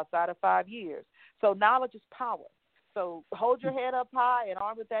if it's outside of 5 years. So knowledge is power. So hold your head up high and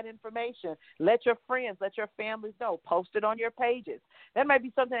armed with that information. Let your friends, let your families know. Post it on your pages. That might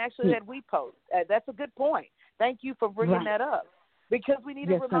be something actually that we post. That's a good point. Thank you for bringing that up because we need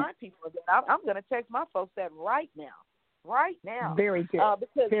to remind people of that. I'm going to text my folks that right now. Very good.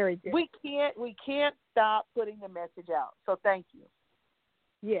 Because very good. We can't stop putting the message out. So thank you.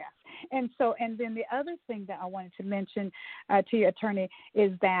 Yes. And then the other thing that I wanted to mention to your attorney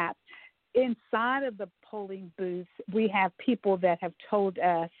is that inside of the polling booths, we have people that have told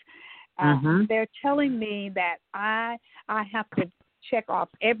us, they're telling me that I have to check off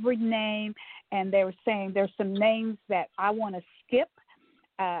every name, and they were saying there's some names that I want to skip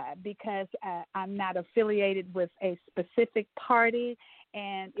because I'm not affiliated with a specific party,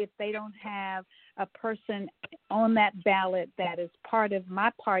 and if they don't have a person on that ballot that is part of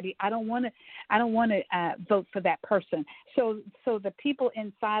my party, I don't want to vote for that person. So the people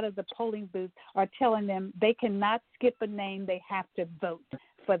inside of the polling booth are telling them they cannot skip a name; they have to vote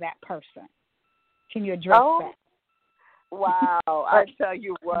for that person. Can you address that? Wow! I tell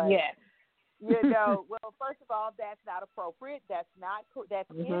you what. Yes. Well, first of all, that's not appropriate. That's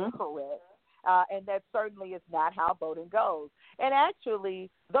incorrect. And that certainly is not how voting goes. And actually,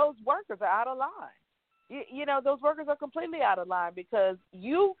 those workers are out of line. Those workers are completely out of line because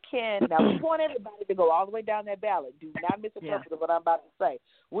you can. Now, we want everybody to go all the way down that ballot. Do not misinterpret what I'm about to say.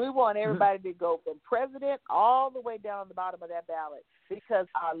 We want everybody to go from president all the way down the bottom of that ballot because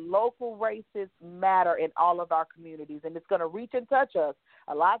our local races matter in all of our communities, and it's going to reach and touch us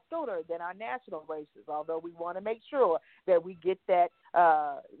a lot sooner than our national races, although we want to make sure that we get that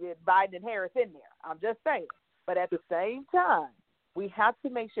Biden and Harris in there. I'm just saying. But at the same time, we have to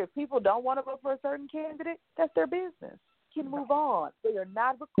make sure if people don't want to vote for a certain candidate, that's their business. You can move on. They are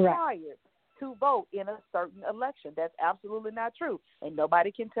not required to vote in a certain election. That's absolutely not true. And nobody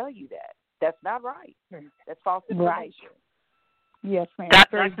can tell you that. That's not right. That's false information. Right. Yes, ma'am.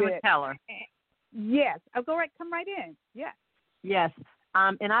 Dr. McKellar. Yes. I'll go right. Come right in. Yes. Yes.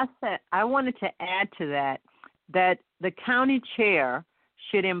 And I wanted to add to that the county chair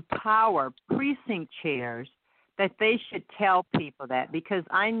should empower precinct chairs that they should tell people that, because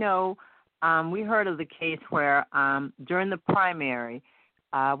I know we heard of the case where during the primary,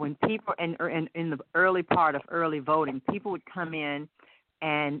 when people in the early part of early voting, people would come in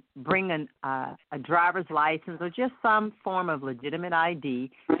and bring a driver's license or just some form of legitimate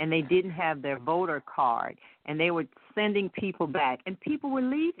ID, and they didn't have their voter card, and they were sending people back, and people were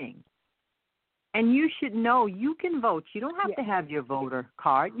leaving. And you should know you can vote. You don't have to have your voter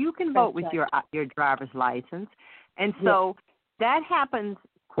card. You can vote with your driver's license. And so that happens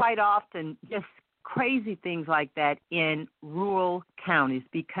quite often, just crazy things like that in rural counties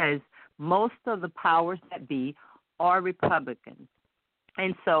because most of the powers that be are Republicans.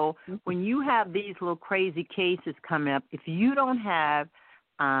 And so when you have these little crazy cases coming up, if you don't have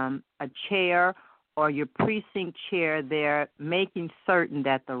a chair or your precinct chair there making certain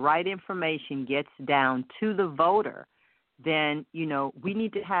that the right information gets down to the voter, then, we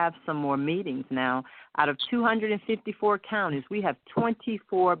need to have some more meetings. Now, out of 254 counties, we have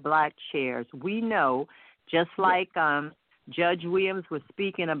 24 black chairs. We know, just like Judge Williams was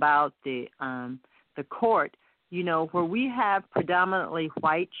speaking about the court, where we have predominantly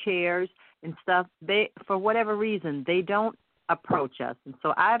white chairs and stuff, they, for whatever reason, they don't approach us. And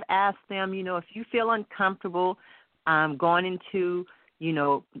so I've asked them, if you feel uncomfortable going into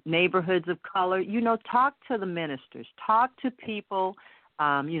neighborhoods of color, talk to the ministers, talk to people,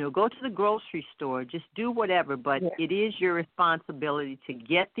 go to the grocery store, just do whatever, but it is your responsibility to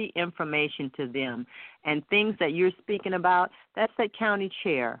get the information to them. And things that you're speaking about, that's that county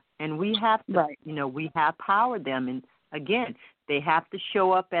chair. And we have to, we have powered them. And again, they have to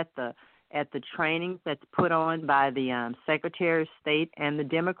show up at the trainings that's put on by the Secretary of State and the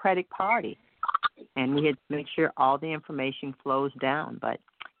Democratic Party. And we had to make sure all the information flows down. But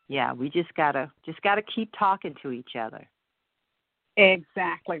we just gotta keep talking to each other.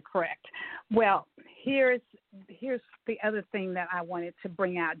 Exactly correct. Well, here's the other thing that I wanted to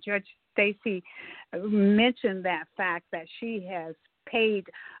bring out. Judge Stacy mentioned that fact that she has paid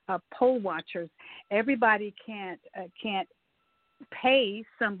poll watchers. Everybody can't pay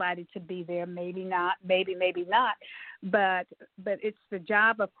somebody to be there. Maybe not. Maybe not. But it's the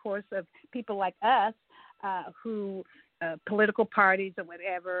job, of course, of people like us who political parties or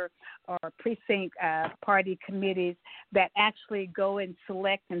whatever, or precinct party committees that actually go and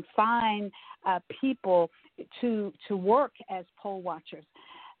select and find people to work as poll watchers.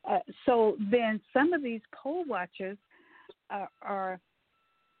 So then some of these poll watchers are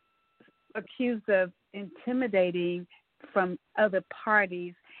accused of intimidating from other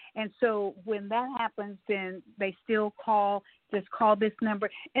parties. And so when that happens, then they still call this number.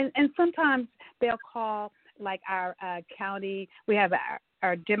 And sometimes they'll call, like our county, we have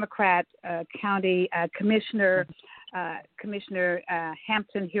our Democrat county commissioner, Commissioner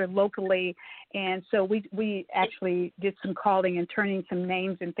Hampton here locally. And so we actually did some calling and turning some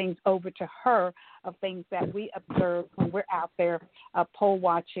names and things over to her of things that we observe when we're out there poll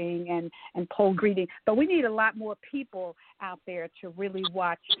watching and poll greeting. But we need a lot more people out there to really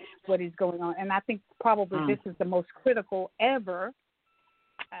watch what is going on. And I think probably this is the most critical ever,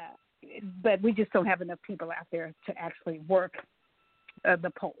 but we just don't have enough people out there to actually work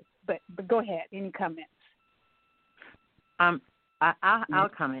the polls. But go ahead. Any comments? I'll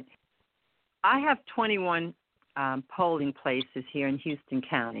comment. I have 21 polling places here in Houston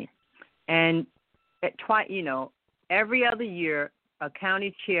County, and every other year, a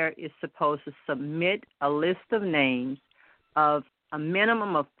county chair is supposed to submit a list of names of a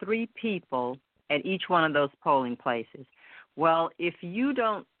minimum of 3 people at each one of those polling places. Well, if you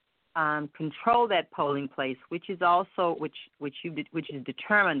don't control that polling place, which is is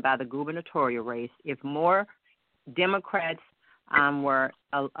determined by the gubernatorial race, if more Democrats were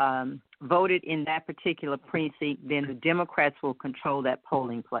voted in that particular precinct, then the Democrats will control that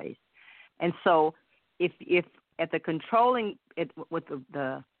polling place. And so, if at the controlling with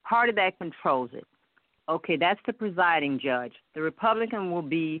the party that controls it, okay, that's the presiding judge. The Republican will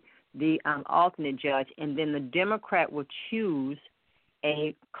be the alternate judge, and then the Democrat will choose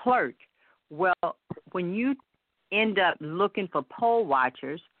a clerk. Well, when you end up looking for poll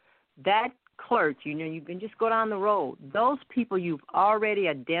watchers, that clerk, you can just go down the road. Those people you've already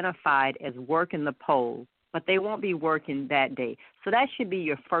identified as working the polls, but they won't be working that day. So that should be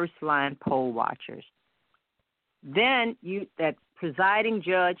your first line poll watchers. Then that presiding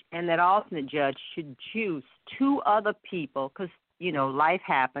judge and that alternate judge should choose 2 other people because, life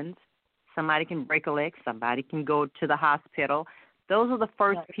happens. Somebody can break a leg. Somebody can go to the hospital. Those are the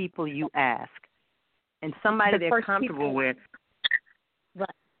first people you ask. And somebody they're comfortable with. Right.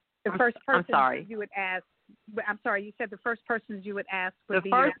 The first person I'm sorry. You would ask. I'm sorry. You said the first persons you would ask would be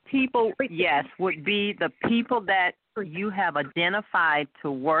the first people. Yes, would be the people that you have identified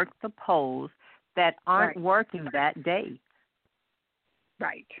to work the polls that aren't working that day.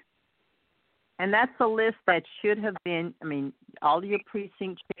 Right. And that's a list that should have been. All of your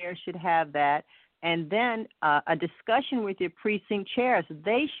precinct chairs should have that, and then a discussion with your precinct chairs.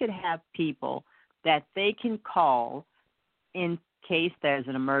 They should have people that they can call in case there's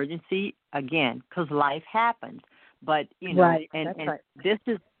an emergency, again, because life happens. But, this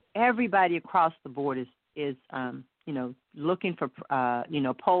is everybody across the board is looking for,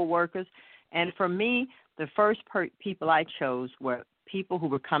 poll workers. And for me, the first people I chose were people who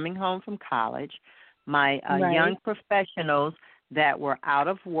were coming home from college, my young professionals that were out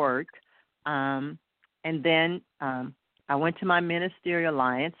of work, and then I went to my ministerial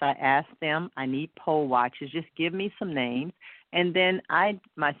alliance. I asked them, I need poll watchers. Just give me some names. And then I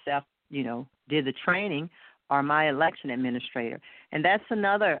myself, did the training, or my election administrator. And that's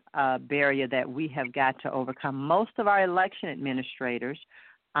another barrier that we have got to overcome. Most of our election administrators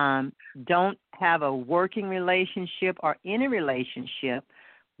don't have a working relationship or any relationship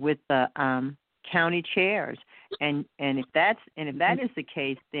with the county chairs. And if that is the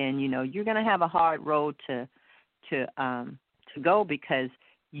case, then you're going to have a hard road to go, because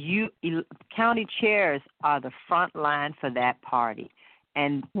county chairs are the front line for that party,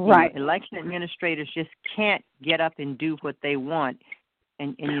 and election administrators just can't get up and do what they want,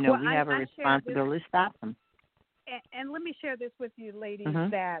 and we have a responsibility to stop them. And let me share this with you, ladies,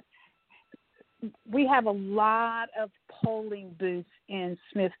 that we have a lot of polling booths in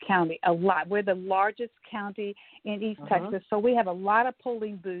Smith County, a lot. We're the largest county in East Texas, so we have a lot of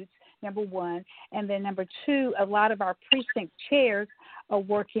polling booths, number one. And then number two, a lot of our precinct chairs are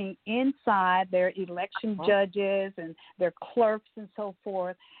working inside. Their election judges and their clerks and so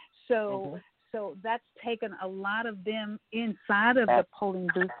forth. So that's taken a lot of them inside of the polling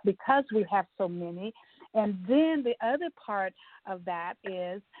booth because we have so many. And then the other part of that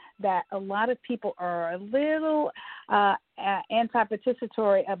is that a lot of people are a little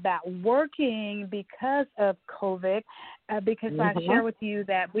anti-participatory about working because of COVID. Because I share with you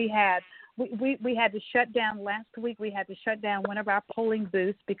that we had to shut down last week. We had to shut down one of our polling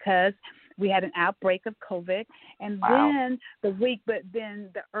booths because we had an outbreak of COVID. And then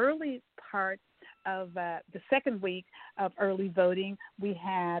the early part of the second week of early voting, we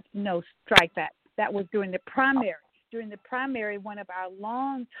had strike that. That was during the primary. During the primary, one of our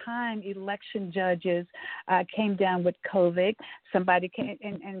long-time election judges came down with COVID. Somebody came,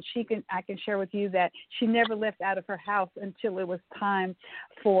 and I can share with you that she never left out of her house until it was time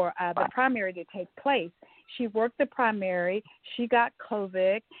for the primary to take place. She worked the primary. She got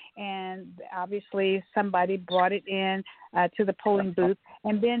COVID, and obviously somebody brought it in to the polling booth,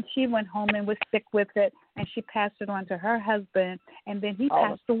 and then she went home and was sick with it, and she passed it on to her husband, and then he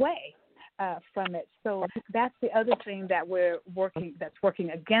passed away from it. So that's the other thing that that's working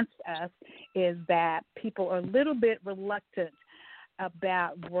against us, is that people are a little bit reluctant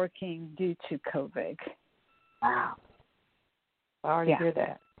about working due to COVID. Wow. I already hear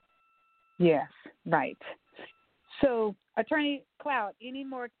that. Yes, right. So, Attorney Cloud,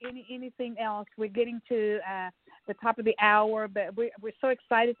 anything else? We're getting to the top of the hour, but we're so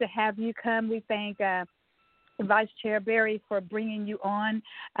excited to have you come. We thank Vice Chair Berry for bringing you on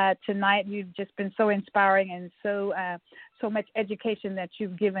tonight. You've just been so inspiring and so much education that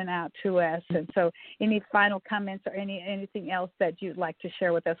you've given out to us. And so, any final comments or anything else that you'd like to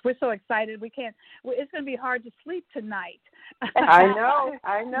share with us? We're so excited. It's going to be hard to sleep tonight. I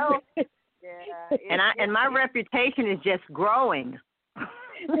know. Yeah, and my reputation is just growing.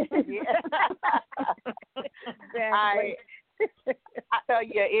 I tell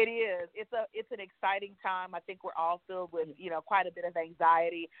you, it is. It's an exciting time. I think we're all filled with quite a bit of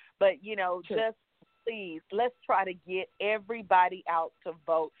anxiety, but just please, let's try to get everybody out to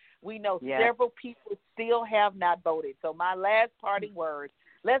vote. We know several people still have not voted. So my last parting words: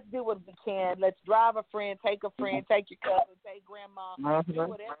 let's do what we can. Let's drive a friend, take a friend, take your cousin, take grandma, do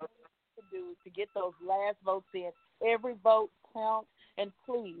whatever to do to get those last votes in. Every vote counts, and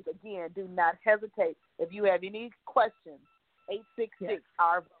please, again, do not hesitate. If you have any questions, 866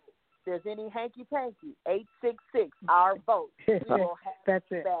 our vote. If there's any hanky-panky, 866 our vote. We will have That's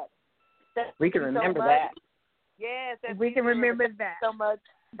it. That. We can remember that. Yes, we can remember that. So much.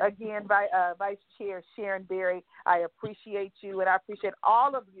 Again, Vice Chair Sharon Berry, I appreciate you, and I appreciate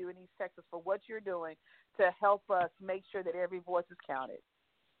all of you in East Texas for what you're doing to help us make sure that every voice is counted.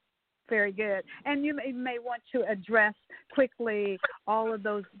 Very good. And you may want to address quickly all of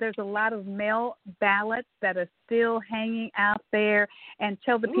those. There's a lot of mail ballots that are still hanging out there, and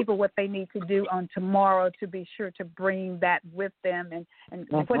tell the people what they need to do on tomorrow to be sure to bring that with them and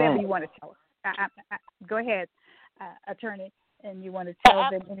whatever you want to tell us. Go ahead, Attorney, and you want to tell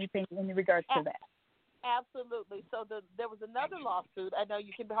them anything in regards to that. Absolutely. So there was another lawsuit. I know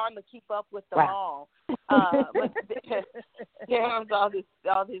you can hardly keep up with them all, but there's all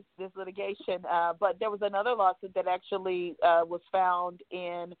this litigation. But there was another lawsuit that actually was found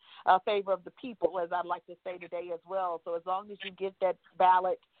in favor of the people, as I'd like to say today as well. So as long as you get that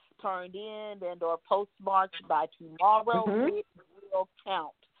ballot turned in and or postmarked by tomorrow, it will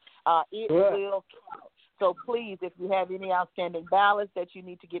count. It will count. So please, if you have any outstanding ballots that you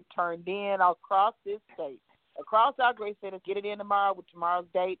need to get turned in across this state, across our great state, get it in tomorrow with tomorrow's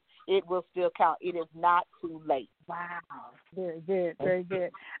date, it will still count. It is not too late. Wow. Very good. Very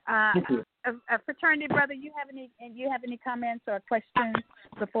good. Fraternity brother, you have any comments or questions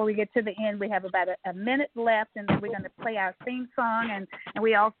before we get to the end? We have about a minute left, and then we're going to play our theme song, and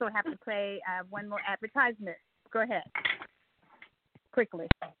we also have to play one more advertisement. Go ahead. Quickly.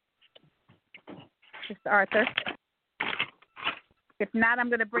 Mr. Arthur. If not, I'm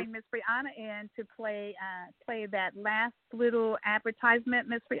going to bring Ms. Brianna in to play that last little advertisement,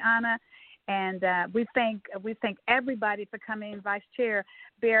 Ms. Brianna. And we thank everybody for coming, Vice Chair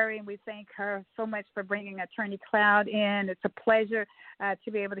Berry, and we thank her so much for bringing Attorney Cloud in. It's a pleasure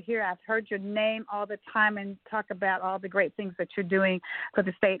to be able to hear. I've heard your name all the time and talk about all the great things that you're doing for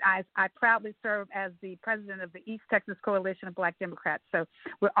the state. I proudly serve as the president of the East Texas Coalition of Black Democrats. So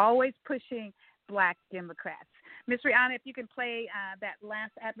we're always pushing Black Democrats. Ms. Rihanna, if you can play that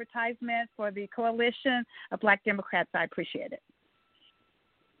last advertisement for the Coalition of Black Democrats, I appreciate it.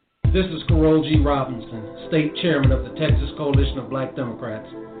 This is Carol G. Robinson, State Chairman of the Texas Coalition of Black Democrats,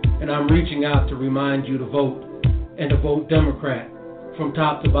 and I'm reaching out to remind you to vote, and to vote Democrat from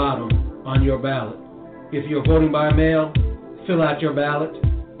top to bottom on your ballot. If you're voting by mail, fill out your ballot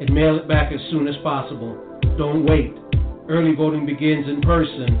and mail it back as soon as possible. Don't wait. Early voting begins in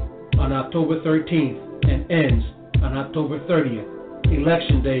person on October 13th and ends on October 30th.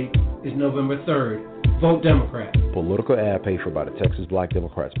 Election day is November 3rd. Vote Democrat. Political ad paid for by the Texas Black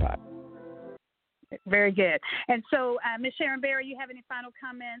Democrats PAC. Very good. And so, Ms. Sharon Berry, you have any final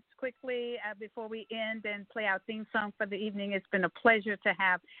comments quickly before we end and play our theme song for the evening? It's been a pleasure to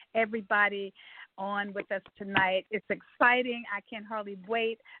have everybody on with us tonight. It's exciting. I can hardly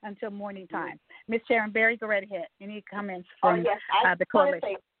wait until morning time. Ms. Sharon Berry, go right ahead. Any comments from the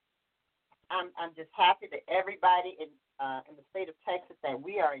coalition? I'm just happy that everybody in the state of Texas, that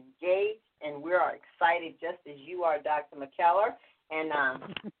we are engaged and we are excited just as you are, Dr. McKellar. And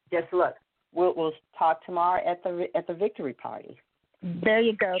just look, we'll talk tomorrow at the victory party. There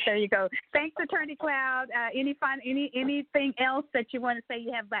you go. There you go. Thanks, Attorney Cloud. Anything else that you want to say?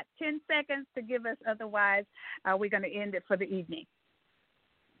 You have about 10 seconds to give us. Otherwise, we're going to end it for the evening.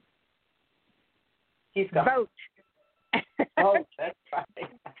 He's gone. Vote. Oh, that's right.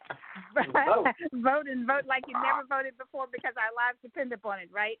 Vote and vote like you never voted before because our lives depend upon it,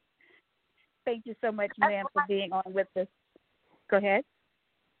 right? Thank you so much, ma'am, for being on with us. Go ahead.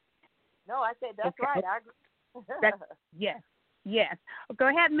 No, I said that's right. I agree. Yes. Go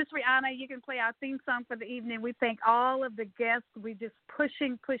ahead, Miss Rihanna. You can play our theme song for the evening. We thank all of the guests. We just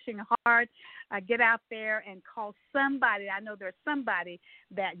pushing hard. Get out there and call somebody. I know there's somebody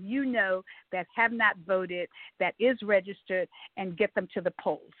that you know that have not voted, that is registered, and get them to the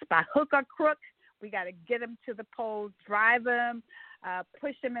polls. By hook or crook, we got to get them to the polls, drive them,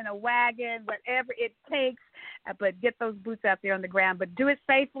 push them in a wagon, whatever it takes, but get those boots out there on the ground. But do it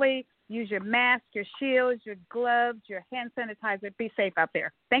safely. Use your mask, your shields, your gloves, your hand sanitizer. Be safe out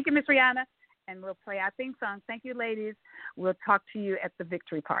there. Thank you, Miss Rihanna, and we'll play our theme song. Thank you, ladies. We'll talk to you at the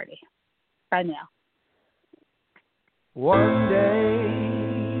victory party. Bye now. One day,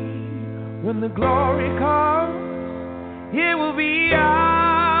 when the glory comes, it will be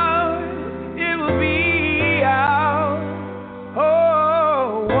ours. It will be ours.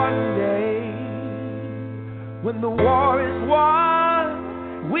 Oh, one day, when the war is won,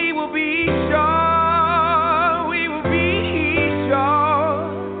 we will be sure, we will be sure.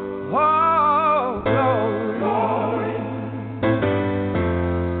 Oh, glory, glory,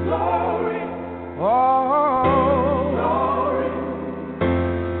 glory. Oh, glory,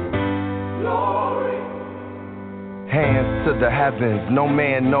 glory. Hands to the heavens, no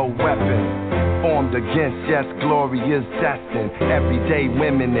man, no weapon formed against, yes, glory is destined. Everyday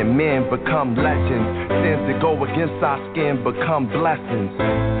women and men become legends. Sins that go against our skin become blessings.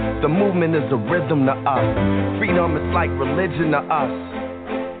 The movement is a rhythm to us. Freedom is like religion to us.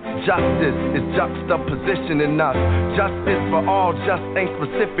 Justice is juxtapositioning us. Justice for all just ain't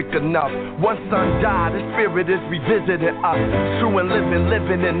specific enough. One son died, his spirit is revisiting us. True and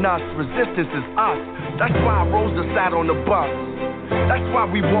living in us. Resistance is us. That's why Rosa sat on the bus. That's why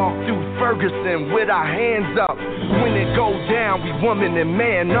we walk through Ferguson with our hands up. When it goes down, we woman and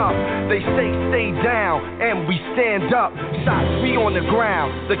man up. They say stay down, and we stand up. Shots we on the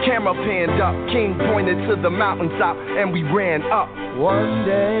ground, the camera panned up. King pointed to the mountaintop, and we ran up. One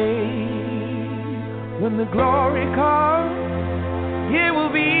day, when the glory comes, it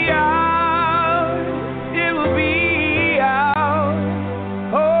will be ours. It will be ours.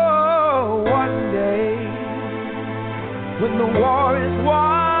 Oh, one day, when the war is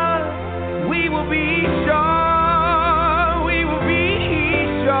won, we will be sure, we will be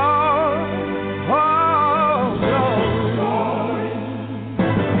sure. Oh, glory, glory,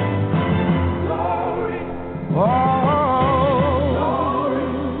 glory. Oh, glory,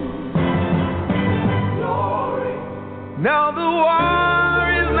 glory. Now the war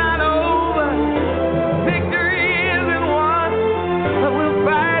is not over, victory isn't won, but we'll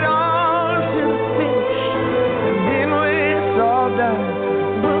fight on to the finish, and then when it's all done,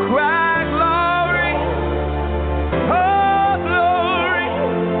 we'll cry glory, oh glory,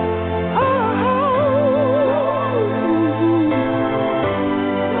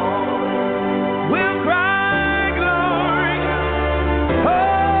 we'll cry glory,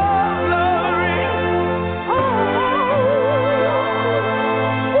 oh glory,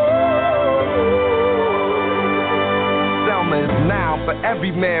 Selma is now for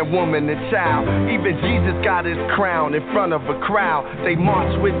every man, woman, and child. Even Jesus got his crown in front of a crowd. They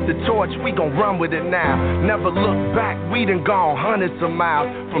march with the torch, we gon' run with it now. Never look back, we done gone hundreds of miles.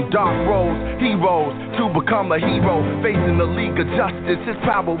 From dark roads, heroes, to become a hero. Facing the League of Justice, his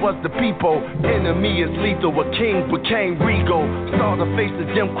power was the people. Enemy is lethal, a king became regal. Saw the face of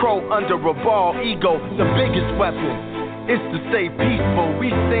Jim Crow under a bald ego. The biggest weapon is to stay peaceful.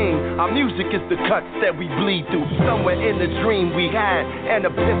 We sing, our music is the cuts that we bleed through. Somewhere in the dream we had an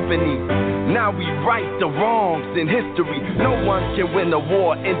epiphany. Now we right the wrongs in history. No one can win a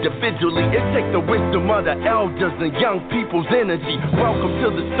war individually. It takes the wisdom of the elders and young people's energy. Welcome to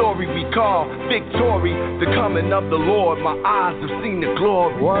the story we call victory. The coming of the Lord, my eyes have seen the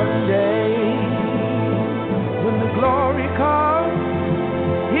glory. One day, when the glory comes,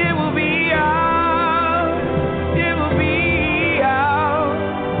 it will be ours. It will be ours.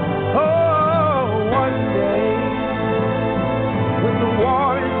 Oh, one day, when the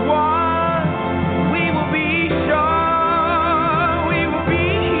war is won, we will be sure. We will be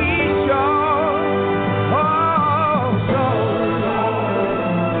sure. Oh, glory.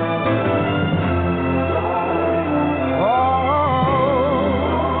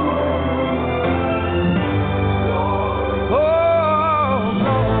 Oh,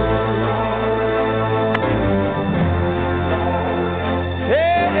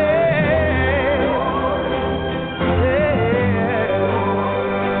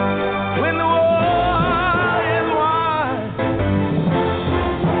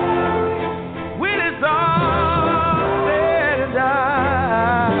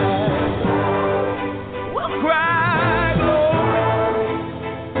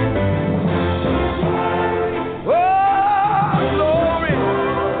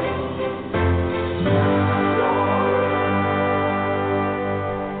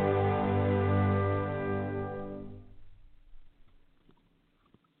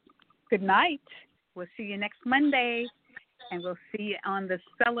 Good night. We'll see you next Monday, and we'll see you on the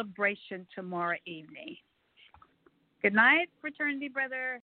celebration tomorrow evening. Good night, fraternity brother.